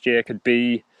E3 next year could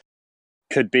be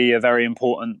a very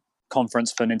important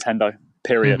conference for Nintendo.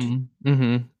 Period. Mm-hmm.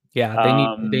 Mm-hmm. Yeah, they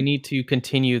Um, need to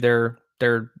continue their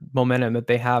momentum that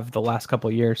they have the last couple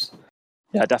of years.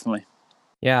 yeah, definitely.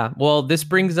 Yeah, well, this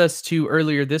brings us to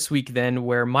earlier this week, then,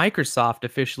 where Microsoft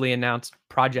officially announced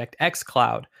Project X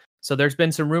Cloud. So there's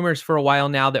been some rumors for a while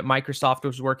now that Microsoft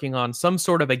was working on some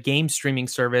sort of a game streaming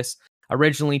service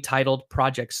originally titled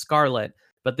Project Scarlet,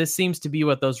 but this seems to be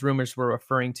what those rumors were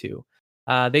referring to.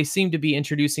 They seem to be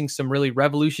introducing some really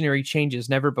revolutionary changes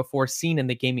never before seen in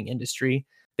the gaming industry.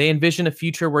 They envision a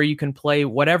future where you can play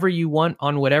whatever you want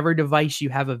on whatever device you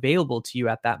have available to you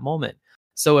at that moment.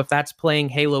 So if that's playing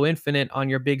Halo Infinite on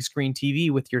your big screen TV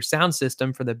with your sound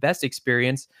system for the best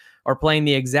experience, or playing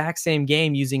the exact same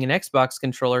game using an Xbox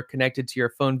controller connected to your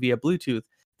phone via Bluetooth,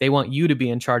 they want you to be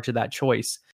in charge of that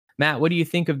choice. Matt, what do you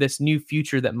think of this new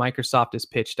future that Microsoft has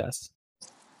pitched us?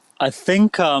 I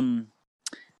think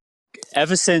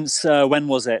ever since when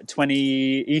was it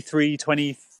 20 E3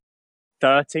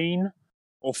 2013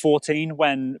 or 14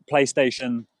 when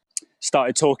PlayStation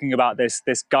started talking about this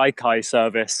Gaikai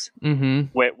service, Mm-hmm.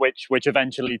 which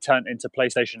eventually turned into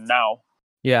PlayStation Now.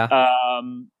 Yeah.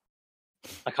 Um,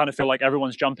 I kind of feel like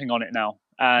everyone's jumping on it now,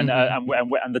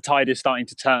 Mm-hmm. and the tide is starting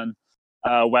to turn,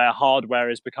 where hardware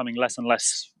is becoming less and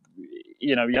less,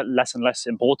 less and less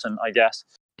important, I guess.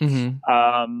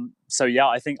 Mm-hmm. So yeah,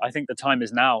 I think the time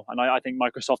is now, and I think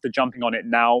Microsoft are jumping on it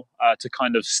now to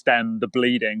kind of stem the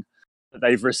bleeding that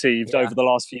they've received Yeah. over the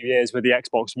last few years with the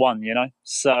Xbox One.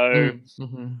 So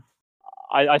Mm-hmm.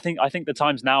 I think the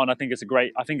time's now, and I think it's a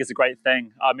great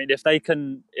thing. I mean, if they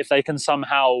can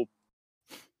somehow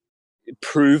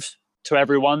prove to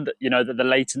everyone that that the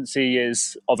latency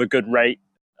is of a good rate,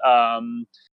 um,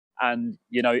 and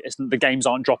the games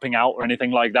aren't dropping out or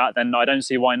anything like that, then I don't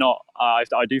see why not. I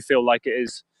do feel like it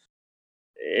is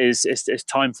it's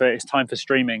time for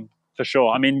streaming for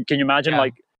sure. I mean, can you imagine Yeah.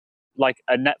 like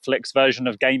a Netflix version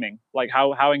of gaming? Like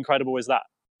how incredible is that?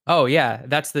 Oh yeah,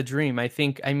 that's the dream. I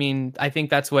think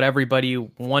that's what everybody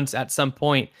wants at some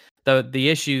point. The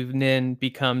issue then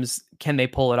becomes, can they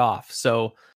pull it off?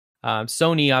 So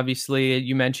Sony, obviously,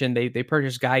 you mentioned they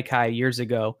purchased Gaikai years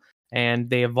ago, and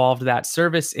they evolved that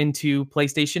service into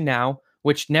PlayStation Now,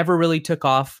 which never really took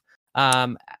off.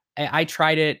 I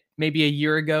tried it maybe a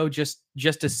year ago just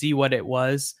to see what it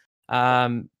was.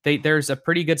 There's a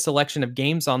pretty good selection of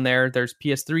games on there. There's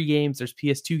PS3 games, there's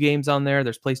PS2 games on there,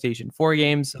 there's PlayStation 4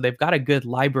 games. So they've got a good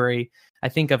library, I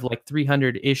think, of like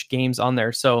 300-ish games on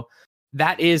there. So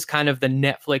that is kind of the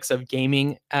Netflix of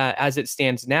gaming as it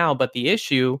stands now. But the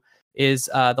issue is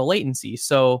the latency.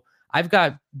 So I've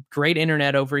got great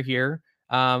internet over here.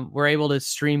 We're able to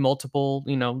stream multiple,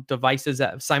 devices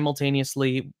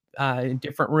simultaneously in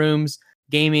different rooms,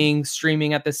 gaming,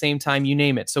 streaming at the same time, you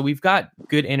name it. So we've got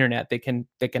good internet that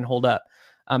can hold up.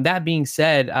 That being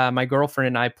said, my girlfriend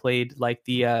and I played like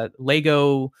the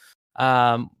Lego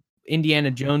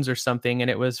Indiana Jones or something,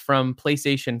 and it was from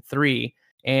PlayStation 3.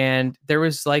 And there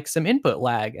was like some input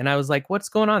lag. And I was like, what's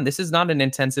going on? This is not an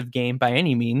intensive game by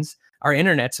any means. Our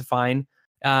internet's fine.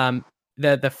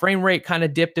 The frame rate kind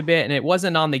of dipped a bit, and it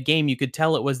wasn't on the game. You could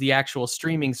tell it was the actual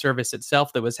streaming service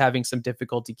itself that was having some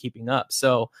difficulty keeping up.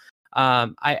 So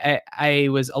I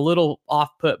was a little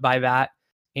off put by that,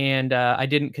 and I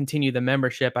didn't continue the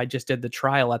membership. I just did the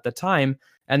trial at the time.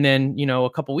 And then, a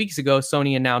couple weeks ago,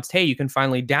 Sony announced, hey, you can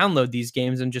finally download these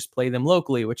games and just play them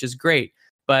locally, which is great.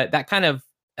 But that kind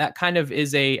of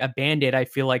is a band-aid, I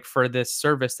feel like, for this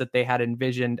service that they had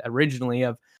envisioned originally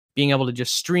of being able to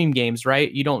just stream games,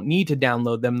 right? You don't need to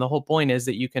download them. The whole point is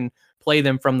that you can play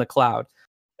them from the cloud.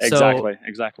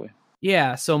 Exactly.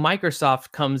 Yeah, so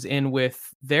Microsoft comes in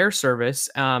with their service,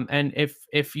 and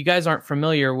if you guys aren't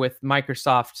familiar with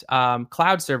Microsoft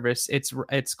cloud service,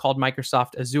 it's called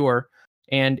Microsoft Azure,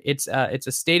 and it's a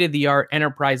state-of-the-art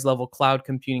enterprise-level cloud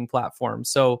computing platform.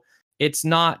 So it's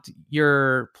not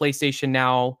your PlayStation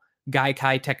Now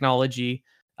Gaikai technology.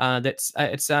 I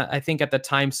think at the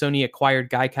time Sony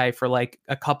acquired Gaikai for like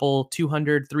a couple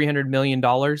 $200-300 million.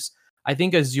 I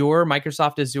think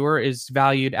Microsoft Azure is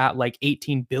valued at like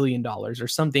 $18 billion or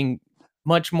something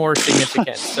much more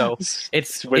significant. So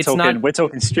we're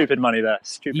talking stupid money there.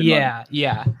 Money.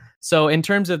 Yeah. So in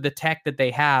terms of the tech that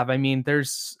they have, I mean,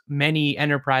 there's many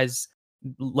enterprise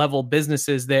level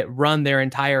businesses that run their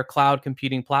entire cloud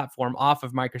computing platform off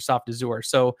of Microsoft Azure.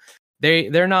 So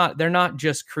they're not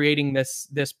just creating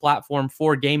this platform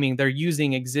for gaming. They're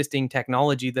using existing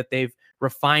technology that they've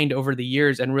refined over the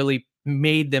years and really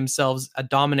made themselves a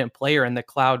dominant player in the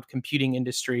cloud computing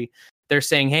industry. They're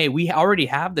saying, hey, we already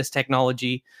have this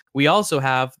technology. We also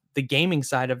have the gaming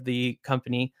side of the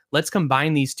company. Let's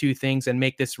combine these two things and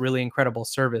make this really incredible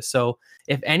service. So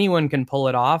if anyone can pull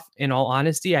it off, in all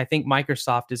honesty, I think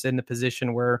Microsoft is in the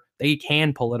position where they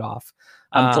can pull it off.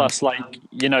 And plus,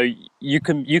 you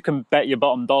can bet your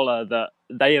bottom dollar that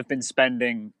they have been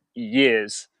spending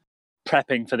years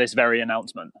prepping for this very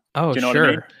announcement. Oh, do you know sure. what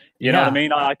I mean? You know what I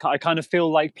mean? I kind of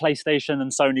feel like PlayStation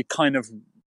and Sony kind of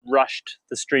rushed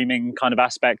the streaming kind of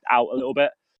aspect out a little bit.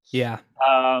 Yeah.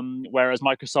 Whereas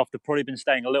Microsoft have probably been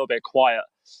staying a little bit quiet,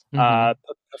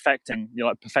 perfecting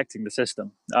the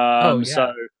system.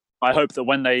 So I hope that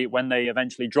when they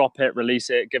eventually drop it,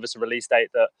 release it, give us a release date,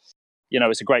 that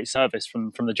it's a great service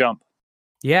from the jump.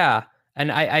 Yeah.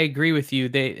 And I agree with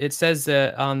you. It says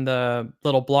on the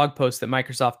little blog post that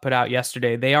Microsoft put out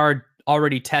yesterday, they are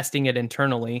already testing it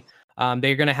internally.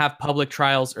 They're going to have public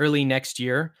trials early next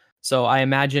year. So I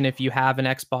imagine if you have an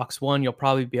Xbox One, you'll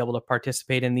probably be able to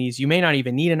participate in these. You may not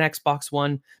even need an Xbox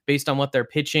One based on what they're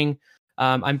pitching.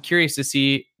 I'm curious to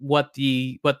see what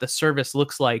the service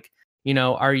looks like.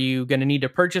 Are you going to need to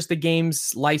purchase the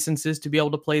games licenses to be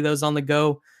able to play those on the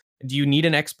go? Do you need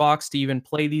an Xbox to even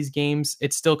play these games?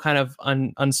 It's still kind of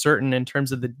uncertain in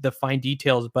terms of the fine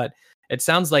details, but it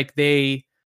sounds like they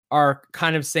are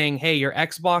kind of saying, hey, your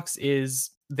Xbox is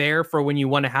there for when you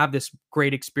want to have this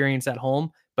great experience at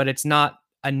home, but it's not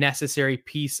a necessary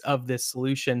piece of this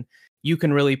solution. You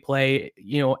can really play,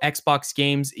 Xbox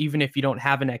games even if you don't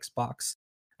have an Xbox,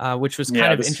 which was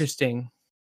kind of interesting.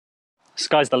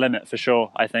 Sky's the limit for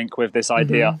sure, I think, with this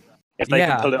idea. If they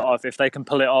can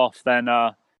pull it off, then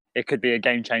it could be a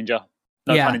game changer.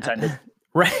 No pun intended.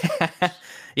 Right.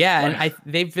 Yeah, and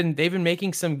they've been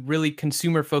making some really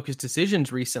consumer focused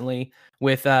decisions recently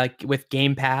with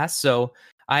Game Pass. So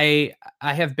I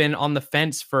have been on the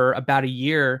fence for about a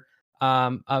year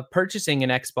of purchasing an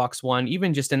Xbox One,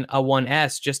 even just a One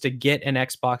S, just to get an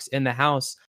Xbox in the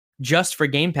house just for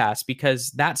Game Pass,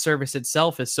 because that service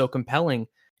itself is so compelling.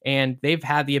 and they've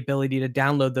had the ability to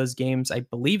download those games, I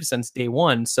believe, since day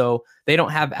one. So they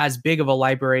don't have as big of a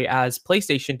library as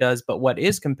PlayStation does. But what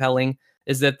is compelling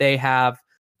is that they have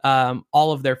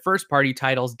all of their first party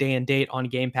titles day and date on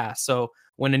Game Pass. So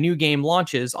when a new game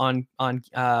launches on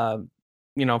for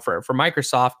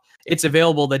Microsoft, it's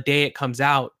available the day it comes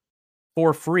out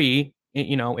for free,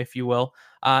 if you will,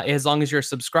 as long as you're a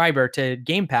subscriber to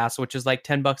Game Pass, which is like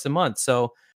 $10 a month.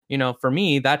 So, for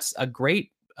me, that's a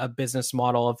great business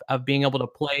model of being able to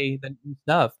play the new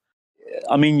stuff.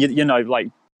 I mean, like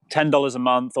 $10 a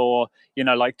month, or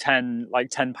like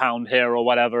 £10 here or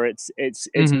whatever. It's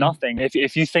nothing.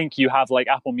 If you think you have like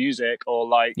Apple Music or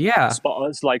like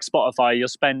Spotify, you're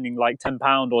spending like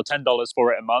 £10 or $10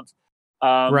 for it a month.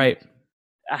 Right.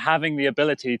 Having the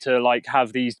ability to like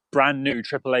have these brand new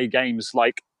AAA games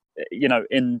like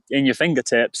in your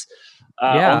fingertips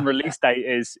on release date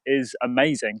is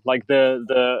amazing. Like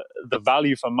the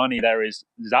value for money there is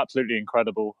absolutely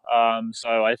incredible.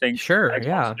 So I think Xbox is doing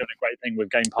a great thing with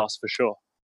Game Pass for sure.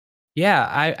 Yeah,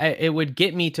 I it would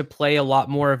get me to play a lot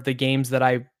more of the games that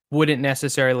I wouldn't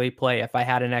necessarily play if I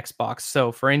had an Xbox.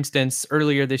 So for instance,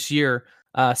 earlier this year,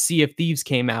 Sea of Thieves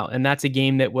came out, and that's a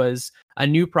game that was a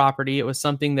new property. It was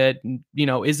something that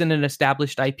isn't an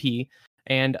established IP,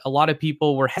 and a lot of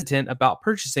people were hesitant about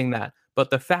purchasing that. But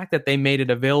the fact that they made it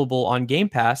available on Game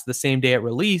Pass the same day it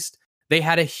released, they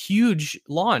had a huge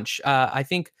launch. I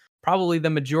think probably the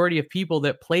majority of people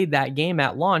that played that game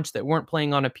at launch that weren't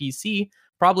playing on a PC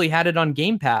probably had it on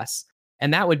Game Pass.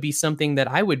 And that would be something that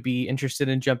I would be interested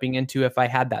in jumping into if I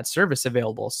had that service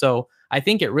available. So I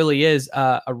think it really is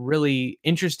a really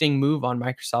interesting move on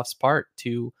Microsoft's part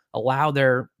to allow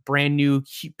their brand new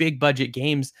big budget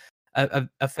games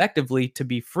effectively to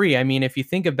be free. I mean, if you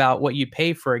think about what you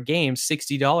pay for a game,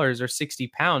 $60 or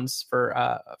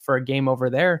 £60 for a game over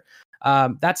there,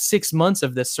 that's 6 months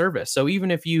of this service. So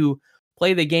even if you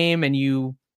play the game and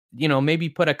you maybe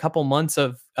put a couple months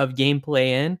of gameplay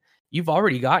in, you've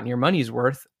already gotten your money's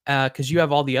worth because you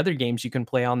have all the other games you can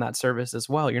play on that service as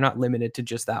well. You're not limited to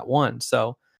just that one.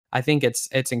 So I think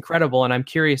it's incredible, and I'm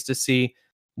curious to see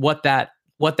what that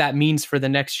means for the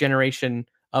next generation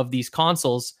of these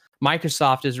consoles.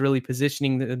 Microsoft is really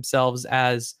positioning themselves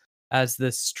as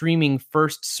the streaming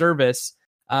first service,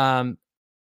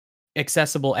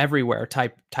 accessible everywhere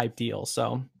type deal.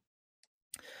 So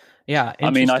yeah,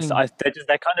 I mean,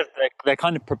 they're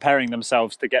kind of preparing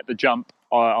themselves to get the jump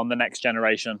on the next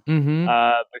generation,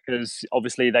 because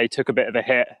obviously they took a bit of a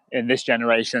hit in this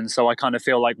generation. So I kind of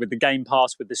feel like with the Game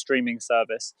Pass, with the streaming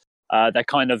service, they're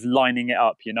kind of lining it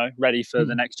up, ready for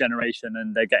the next generation,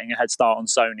 and they're getting a head start on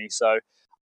Sony. So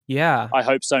yeah, I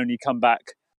hope Sony come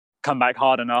back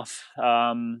hard enough,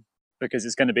 because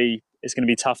it's going to be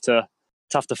tough to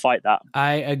fight that.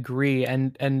 I agree,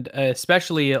 and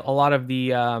especially a lot of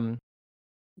the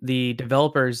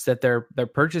developers that they're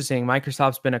purchasing.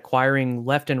 Microsoft's been acquiring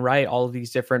left and right all of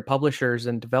these different publishers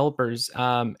and developers,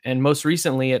 and most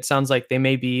recently, it sounds like they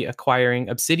may be acquiring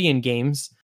Obsidian Games.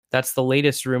 That's the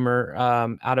latest rumor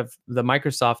out of the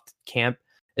Microsoft camp,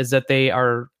 is that they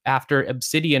are after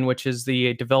Obsidian, which is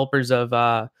the developers of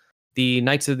the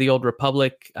Knights of the Old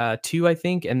Republic 2, I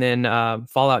think, and then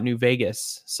Fallout New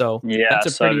Vegas. So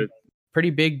that's a pretty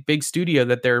big studio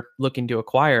that they're looking to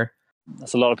acquire.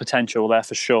 That's a lot of potential there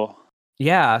for sure.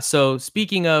 Yeah. So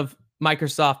speaking of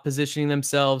Microsoft positioning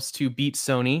themselves to beat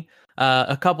Sony,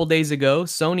 a couple days ago,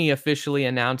 Sony officially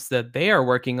announced that they are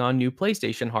working on new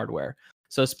PlayStation hardware.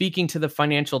 So speaking to the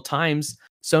Financial Times,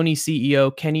 Sony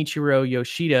CEO Kenichiro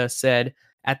Yoshida said,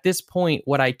 "At this point,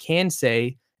 what I can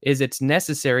say is it's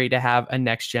necessary to have a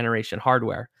next generation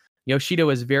hardware." Yoshida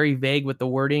was very vague with the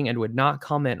wording and would not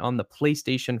comment on the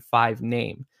PlayStation 5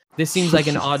 name. This seems like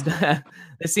an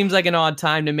odd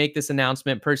time to make this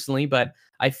announcement personally, but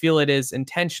I feel it is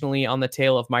intentionally on the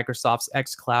tail of Microsoft's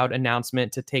xCloud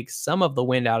announcement to take some of the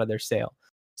wind out of their sail.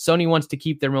 Sony wants to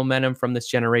keep their momentum from this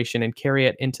generation and carry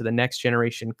it into the next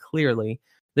generation clearly.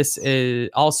 This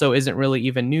also isn't really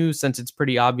even news, since it's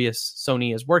pretty obvious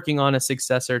Sony is working on a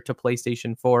successor to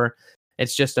PlayStation 4.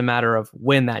 It's just a matter of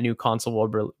when that new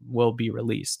console will be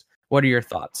released. What are your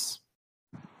thoughts?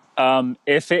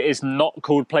 If it is not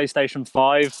called PlayStation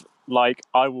 5, like,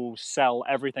 I will sell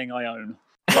everything I own.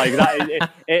 Like that,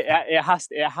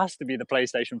 it has to be the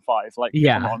PlayStation 5. Like,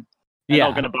 come on.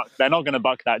 They're not gonna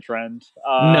buck that trend.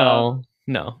 No.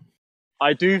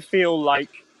 I do feel like,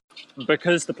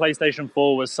 because the PlayStation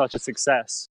 4 was such a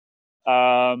success,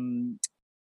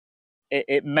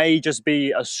 it may just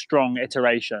be a strong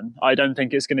iteration. I don't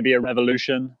think it's going to be a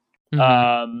revolution. They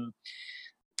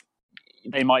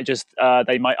might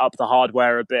up the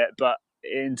hardware a bit, but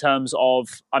in terms of,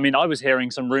 I mean, I was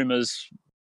hearing some rumors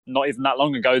not even that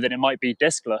long ago that it might be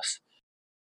diskless.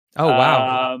 Oh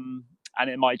wow. And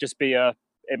it might just be a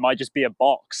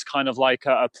box, kind of like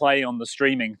a play on the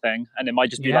streaming thing, and it might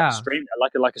just be like a Yeah. stream,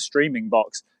 like a streaming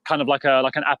box, kind of like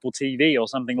an Apple TV or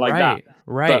something like that.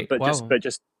 Right. Right. But Wow.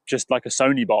 just like a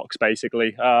Sony box,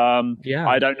 basically. Yeah.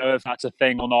 I don't know if that's a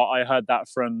thing or not. I heard that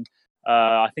from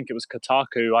I think it was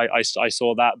Kotaku. I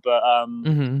saw that, but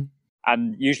Mm-hmm.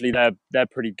 and usually they're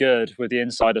pretty good with the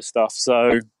insider stuff.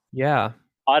 So Yeah.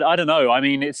 I don't know. I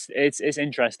mean, it's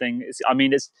interesting.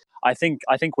 I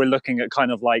think we're looking at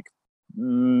kind of like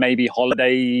maybe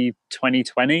holiday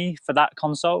 2020 for that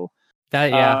console.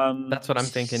 Yeah. That's what I'm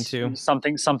thinking too.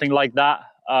 Something like that.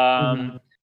 Mm-hmm.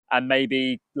 And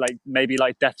maybe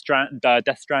like Death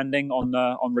Stranding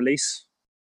on release.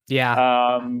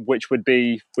 Yeah. Which would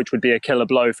be a killer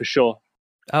blow for sure.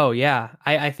 Oh yeah,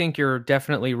 I think you're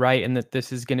definitely right in that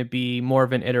this is going to be more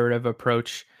of an iterative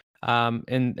approach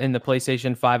in the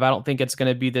PlayStation 5. I don't think it's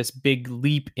going to be this big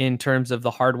leap in terms of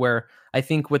the hardware. I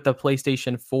think with the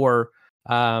PlayStation 4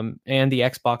 and the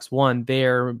Xbox One,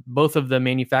 both of the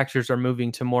manufacturers are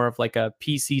moving to more of like a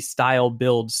PC style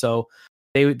build. So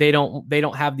they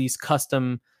don't have these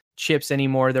custom chips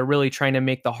anymore. They're really trying to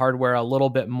make the hardware a little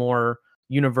bit more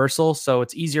universal, so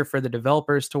it's easier for the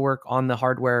developers to work on the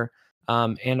hardware.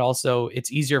 And also,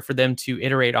 it's easier for them to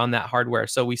iterate on that hardware.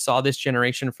 So we saw this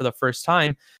generation for the first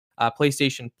time: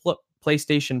 PlayStation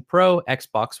Pro,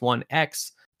 Xbox One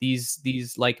X.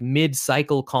 These like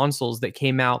mid-cycle consoles that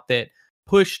came out that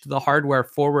pushed the hardware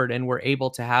forward and were able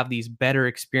to have these better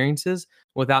experiences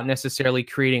without necessarily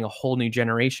creating a whole new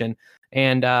generation.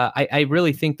 And I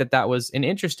really think that was an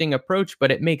interesting approach,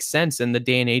 but it makes sense in the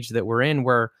day and age that we're in,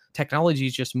 where technology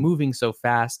is just moving so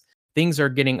fast. Things are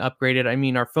getting upgraded. I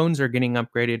mean, our phones are getting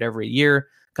upgraded every year.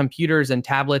 Computers and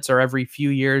tablets are every few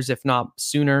years, if not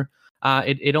sooner.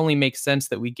 It only makes sense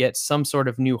that we get some sort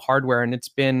of new hardware. And it's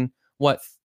been,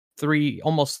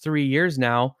 almost 3 years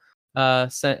now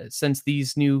since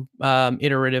these new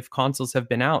iterative consoles have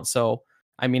been out. So,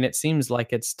 I mean, it seems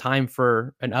like it's time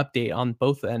for an update on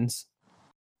both ends.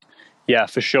 Yeah,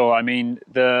 for sure. I mean,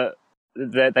 I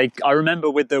remember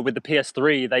with the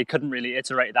PS3, they couldn't really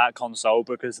iterate that console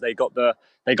because they got the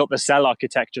cell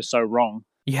architecture so wrong.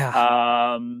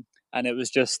 Yeah. And it was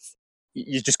just,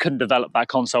 you just couldn't develop that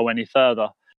console any further.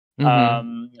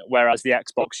 Mm-hmm. Whereas the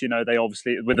Xbox, they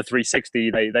obviously, with the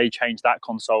 360, they changed that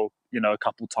console, a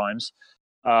couple times.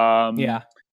 Yeah.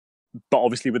 But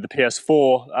obviously with the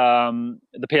PS4,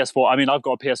 I mean, I've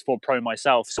got a PS4 Pro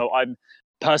myself, so I'm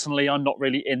not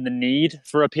really in the need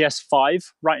for a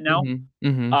PS5 right now.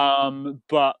 Mm-hmm. Mm-hmm.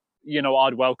 But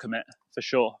I'd welcome it for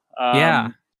sure. Yeah.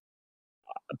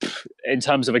 In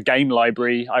terms of a game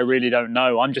library, I really don't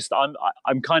know.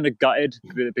 I'm kind of gutted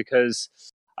because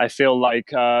I feel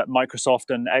like Microsoft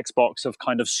and Xbox have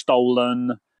kind of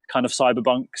stolen kind of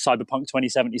Cyberpunk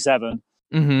 2077.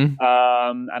 Mm-hmm.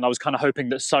 And I was kind of hoping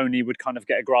that Sony would kind of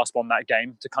get a grasp on that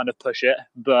game to kind of push it,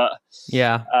 but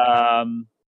yeah,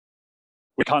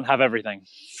 we can't have everything.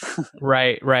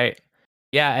 right.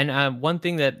 Yeah, and one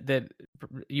thing that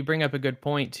you bring up a good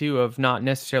point too, of not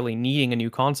necessarily needing a new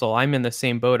console. I'm in the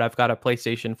same boat. I've got a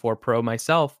PlayStation 4 Pro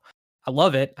myself. I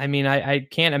love it. I mean, I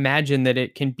can't imagine that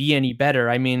it can be any better.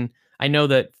 I mean, I know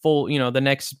that the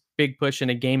next big push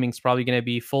into gaming is probably going to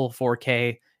be full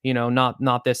 4K.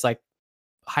 Not this like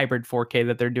hybrid 4K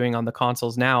that they're doing on the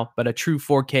consoles now, but a true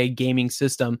 4K gaming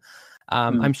system.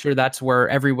 I'm sure that's where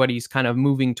everybody's kind of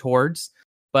moving towards.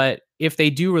 But if they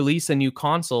do release a new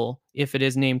console, if it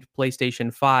is named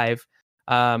PlayStation 5,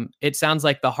 it sounds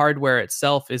like the hardware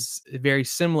itself is very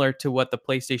similar to what the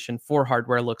PlayStation 4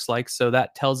 hardware looks like. So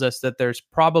that tells us that there's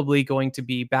probably going to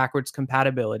be backwards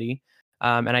compatibility.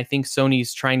 And I think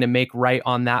Sony's trying to make right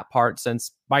on that part,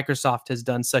 since Microsoft has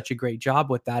done such a great job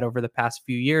with that over the past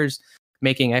few years,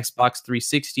 making Xbox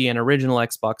 360 and original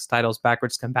Xbox titles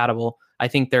backwards compatible. I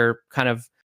think they're kind of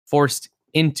forced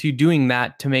into doing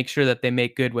that to make sure that they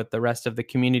make good with the rest of the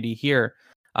community here.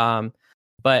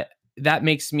 But that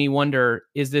makes me wonder,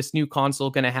 is this new console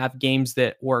going to have games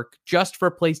that work just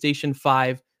for PlayStation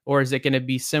 5, or is it going to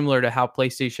be similar to how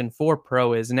PlayStation 4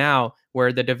 Pro is now,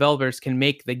 where the developers can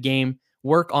make the game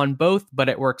work on both, but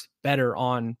it works better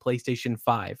on PlayStation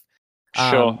 5?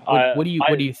 Sure. What do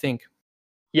you think?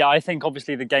 Yeah, I think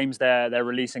obviously the games they're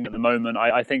releasing at the moment,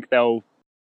 I think they'll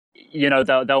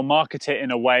market it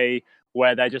in a way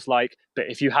where they're just like, but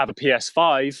if you have a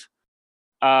PS5,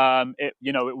 it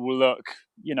will look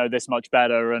this much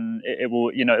better, and it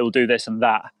will do this and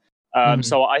that.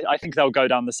 So I think they'll go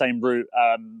down the same route.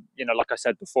 Like I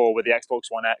said before, with the Xbox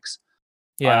One X.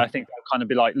 Yeah. I think they'll kind of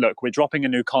be like, look, we're dropping a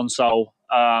new console,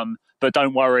 but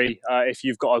don't worry, if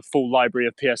you've got a full library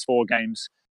of PS4 games,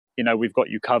 we've got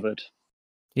you covered.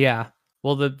 Yeah.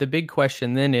 Well, the big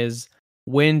question then is,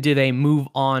 when do they move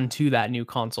on to that new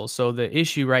console? So the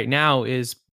issue right now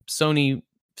is Sony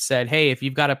said, "Hey, if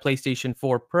you've got a PlayStation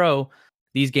 4 Pro,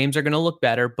 these games are going to look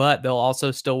better, but they'll also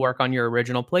still work on your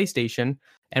original PlayStation."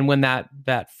 And when that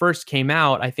first came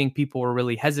out, I think people were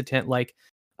really hesitant, like,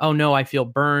 "Oh no, I feel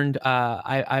burned.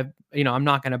 I'm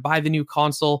not going to buy the new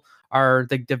console. Are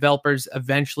the developers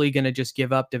eventually going to just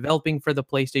give up developing for the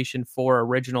PlayStation 4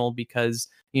 original because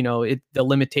the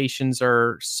limitations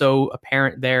are so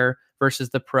apparent there versus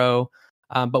the Pro?"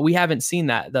 But we haven't seen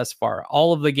that thus far.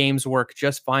 All of the games work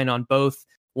just fine on both.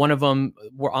 One of them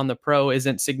on the Pro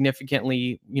isn't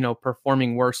significantly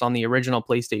performing worse on the original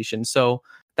PlayStation. So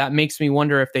that makes me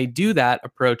wonder, if they do that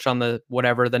approach on the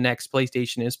whatever the next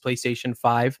PlayStation is, PlayStation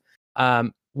 5,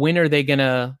 when are they going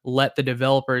to let the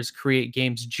developers create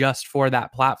games just for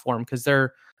that platform? Because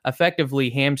they're effectively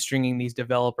hamstringing these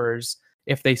developers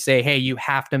if they say, hey, you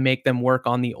have to make them work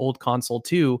on the old console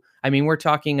too. I mean, we're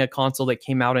talking a console that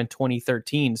came out in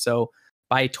 2013. So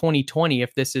by 2020,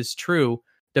 if this is true,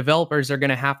 developers are going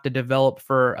to have to develop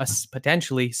for a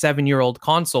potentially 7-year-old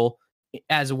console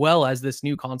as well as this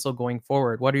new console going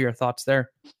forward. What are your thoughts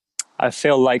there? I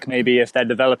feel like maybe if they're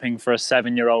developing for a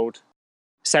 7-year-old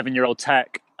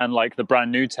tech and like the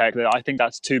brand new tech, I think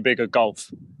that's too big a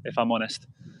gulf, if I'm honest.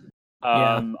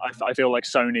 Yeah. I feel like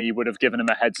Sony would have given them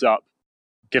a heads up,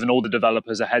 given all the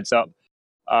developers a heads up,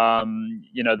 that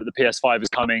the PS5 is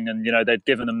coming, and they've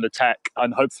given them the tech,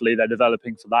 and hopefully they're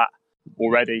developing for that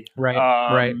already.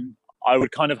 Right. I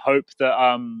would kind of hope that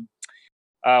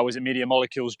was it Media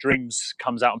Molecules Dreams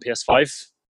comes out on PS5.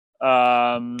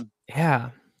 Yeah.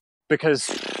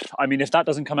 Because I mean, if that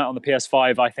doesn't come out on the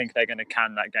PS5, I think they're going to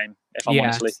can that game. If I'm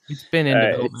honestly, it's been in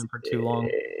development for too long.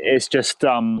 It's just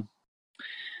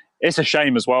it's a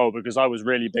shame as well, because I was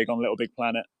really big on Little Big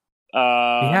Planet.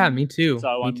 Yeah, me too.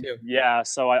 So me too. Yeah,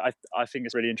 so I think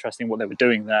it's really interesting what they were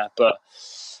doing there.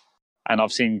 And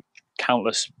I've seen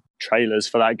countless trailers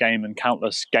for that game and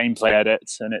countless gameplay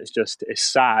edits, and it's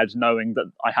sad knowing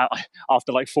that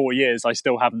after like 4 years I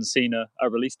still haven't seen a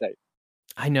release date.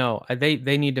 I know they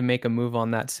need to make a move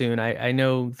on that soon. I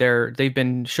know they've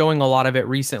been showing a lot of it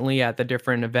recently at the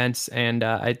different events, and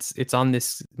it's on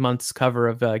this month's cover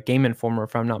of Game Informer,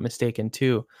 if I'm not mistaken,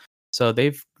 too. So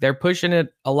they're pushing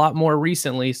it a lot more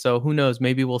recently. So who knows?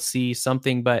 Maybe we'll see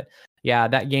something. But yeah,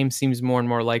 that game seems more and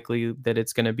more likely that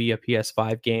it's going to be a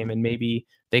PS5 game, and maybe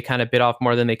they kind of bit off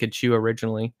more than they could chew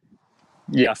originally.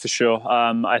 Yeah, for sure.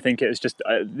 I think it's just.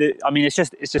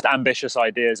 It's just ambitious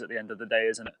ideas at the end of the day,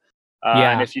 isn't it?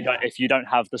 Yeah. And if you don't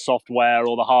have the software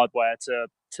or the hardware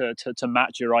to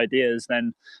match your ideas,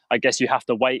 then I guess you have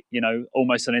to wait,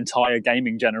 almost an entire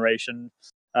gaming generation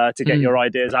to get your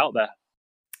ideas out there.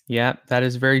 Yeah, that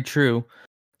is very true.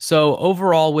 So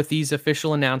overall, with these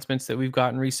official announcements that we've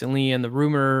gotten recently and the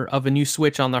rumor of a new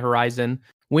Switch on the horizon,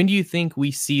 when do you think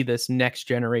we see this next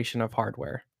generation of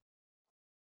hardware?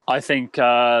 I think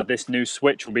this new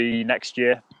Switch will be next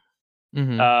year.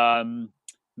 Mm-hmm.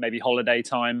 Maybe holiday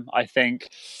time. I think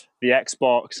the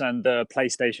Xbox and the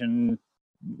PlayStation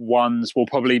ones will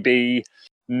probably be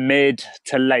mid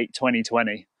to late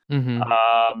 2020. Mm-hmm.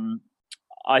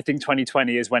 I think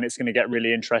 2020 is when it's going to get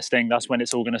really interesting. That's when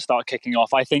it's all going to start kicking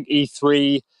off. I think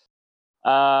E3.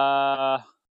 Let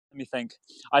me think.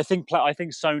 I think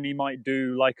Sony might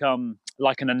do like an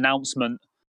announcement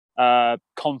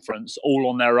conference all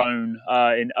on their own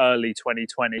in early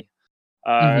 2020.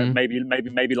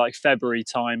 Maybe like February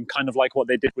time, kind of like what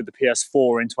they did with the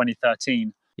PS4 in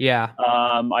 2013. Yeah.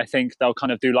 I think they'll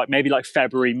kind of do maybe like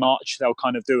February, March. They'll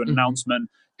kind of do an announcement.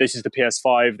 This is the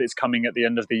PS5 that's coming at the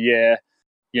end of the year.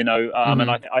 And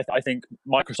I think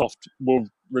Microsoft will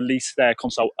release their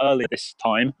console early this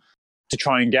time to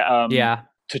try and get a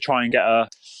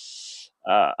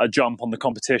jump on the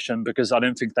competition, because I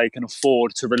don't think they can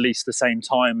afford to release the same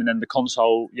time and then the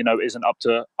console isn't up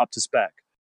to spec.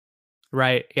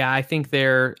 Right. Yeah, I think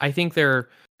they're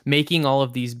making all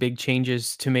of these big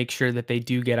changes to make sure that they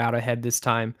do get out ahead this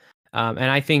time. And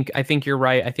I think you're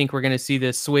right. I think we're going to see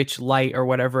this Switch Lite or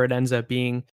whatever it ends up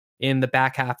being in the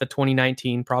back half of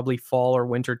 2019, probably fall or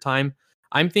winter time.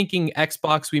 I'm thinking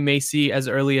Xbox we may see as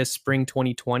early as spring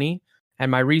 2020.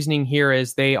 And my reasoning here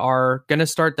is they are going to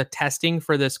start the testing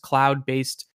for this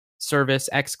cloud-based service,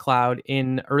 xCloud,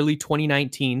 in early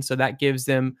 2019. So that gives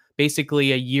them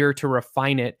basically a year to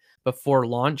refine it before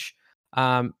launch.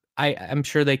 I'm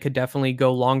sure they could definitely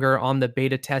go longer on the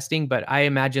beta testing, but I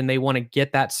imagine they want to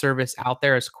get that service out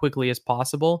there as quickly as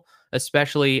possible,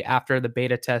 especially after the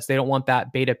beta test. They don't want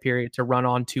that beta period to run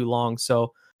on too long.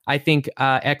 So I think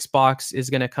Xbox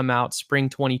is going to come out spring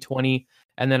 2020.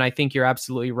 And then I think you're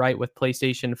absolutely right with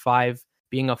PlayStation 5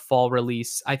 being a fall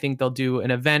release. I think they'll do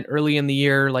an event early in the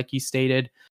year, like you stated,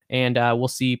 and we'll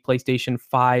see PlayStation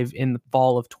 5 in the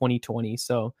fall of 2020.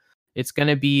 So it's going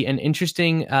to be an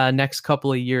interesting next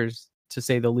couple of years, to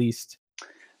say the least.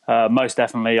 Most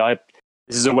definitely.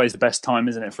 This is always the best time,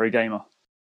 isn't it, for a gamer?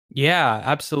 Yeah,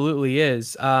 absolutely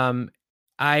is. I'm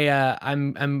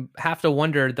have to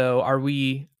wonder though, are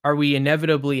we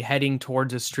inevitably heading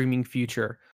towards a streaming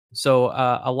future? So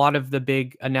a lot of the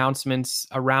big announcements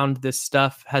around this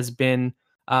stuff has been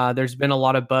there's been a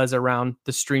lot of buzz around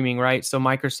the streaming, right? So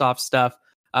Microsoft stuff.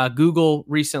 Google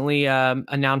recently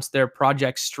announced their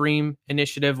Project Stream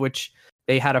initiative, which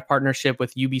they had a partnership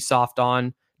with Ubisoft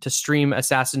on to stream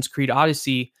Assassin's Creed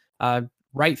Odyssey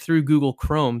right through Google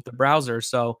Chrome, the browser.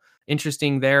 So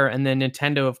interesting there. And then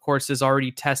Nintendo, of course, is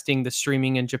already testing the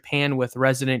streaming in Japan with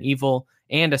Resident Evil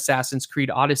and Assassin's Creed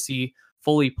Odyssey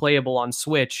fully playable on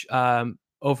Switch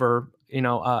over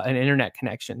an internet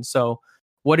connection. So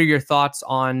what are your thoughts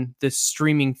on this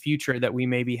streaming future that we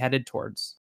may be headed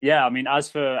towards? Yeah, I mean, as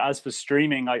for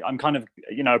streaming, I'm kind of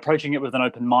approaching it with an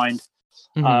open mind.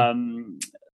 Mm-hmm.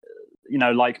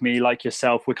 Like me, like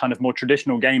yourself, we're kind of more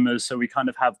traditional gamers, so we kind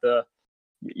of have the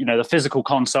physical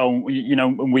console,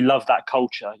 and we love that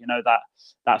culture,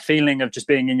 that feeling of just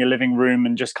being in your living room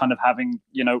and just kind of having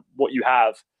what you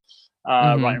have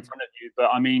right in front of you.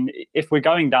 But I mean, if we're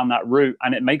going down that route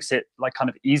and it makes it like kind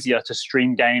of easier to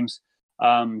stream games,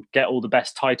 get all the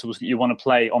best titles that you want to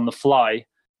play on the fly,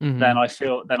 then I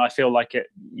feel like it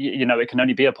it can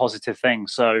only be a positive thing.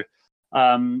 So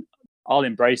I'll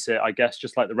embrace it, I guess,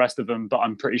 just like the rest of them. But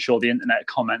I'm pretty sure the internet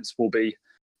comments will be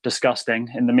disgusting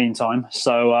in the meantime.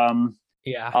 So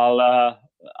I'll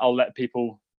let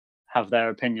people have their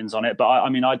opinions on it. But I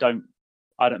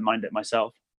don't mind it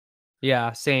myself.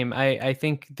 Yeah, same. I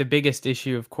think the biggest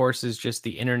issue, of course, is just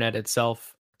the internet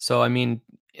itself. So I mean,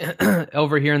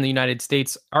 over here in the United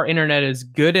States, our internet is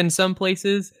good in some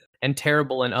places and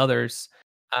terrible in others.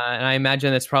 And I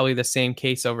imagine that's probably the same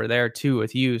case over there too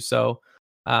with you. So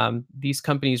these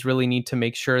companies really need to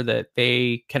make sure that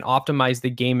they can optimize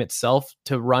the game itself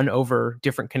to run over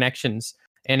different connections.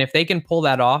 And if they can pull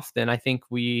that off, then I think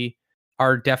we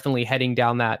are definitely heading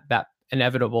down that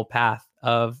inevitable path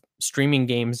of streaming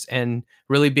games and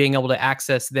really being able to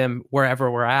access them wherever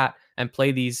we're at and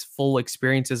play these full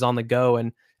experiences on the go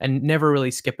and never really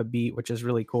skip a beat, which is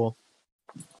really cool.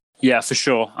 Yeah, for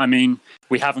sure. I mean,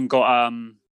 we haven't got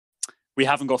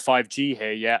 5G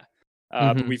here yet.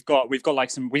 But we've got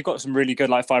some really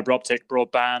good like fiber optic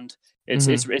broadband.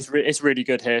 It's really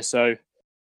good here. So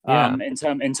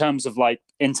in terms of like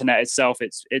internet itself,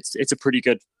 it's a pretty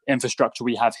good infrastructure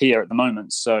we have here at the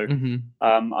moment. So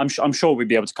I'm sure we'd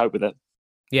be able to cope with it.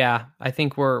 Yeah, I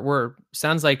think we're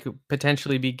sounds like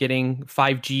potentially be getting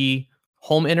 5G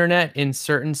home internet in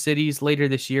certain cities later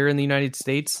this year in the United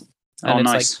States. And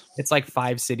nice. It's like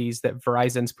 5 cities that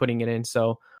Verizon's putting it in.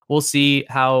 So we'll see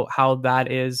how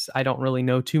that is. I don't really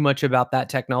know too much about that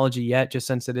technology yet, just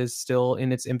since it is still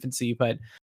in its infancy. But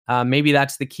maybe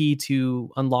that's the key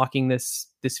to unlocking this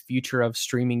future of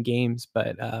streaming games.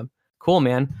 But cool,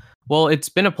 man. Well, it's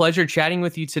been a pleasure chatting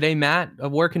with you today, Matt.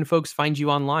 Where can folks find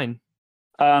you online?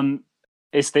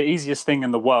 It's the easiest thing in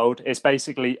the world. It's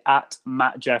basically at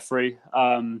Matt Jeffrey,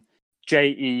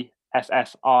 Jeffray.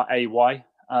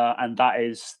 And that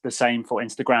is the same for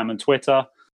Instagram and Twitter.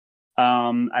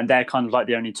 And they're kind of like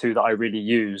the only two that I really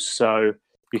use. So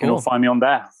you can all find me on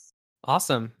there.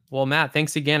 Awesome. Well, Matt,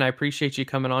 thanks again. I appreciate you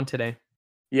coming on today.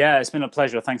 Yeah, it's been a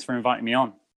pleasure. Thanks for inviting me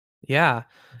on. Yeah.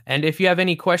 And if you have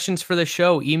any questions for the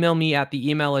show, email me at the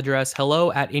email address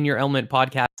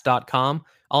hello@inyourelementpodcast.com.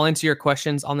 I'll answer your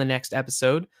questions on the next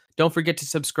episode. Don't forget to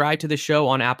subscribe to the show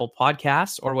on Apple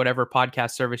Podcasts or whatever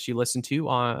podcast service you listen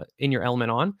to In Your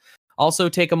Element on. Also,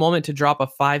 take a moment to drop a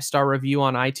 5-star review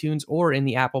on iTunes or in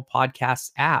the Apple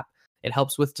Podcasts app. It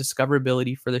helps with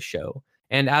discoverability for the show.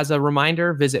 And as a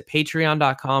reminder, visit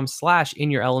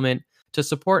patreon.com/inyourelement to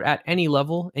support at any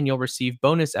level, and you'll receive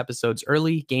bonus episodes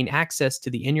early, gain access to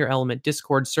the In Your Element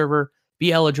Discord server,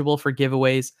 be eligible for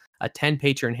giveaways, attend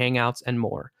patron hangouts, and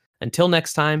more. Until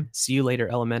next time, see you later,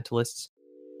 Elementalists.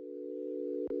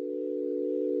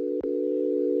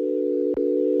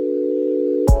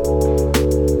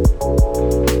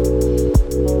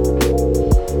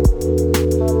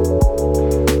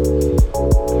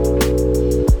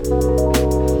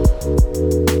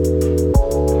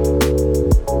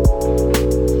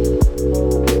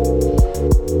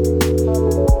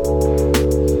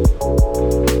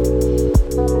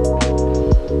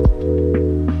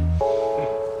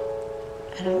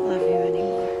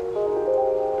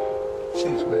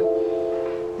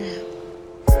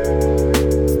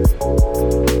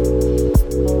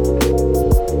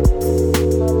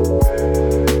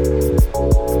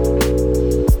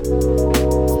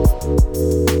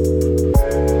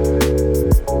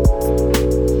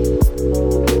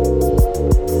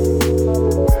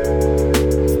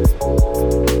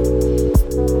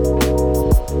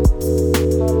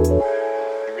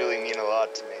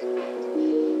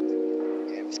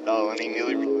 mean a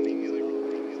lot to me.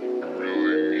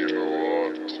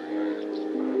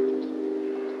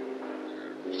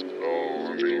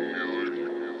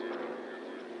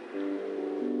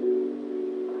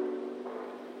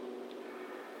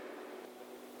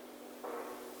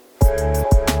 So,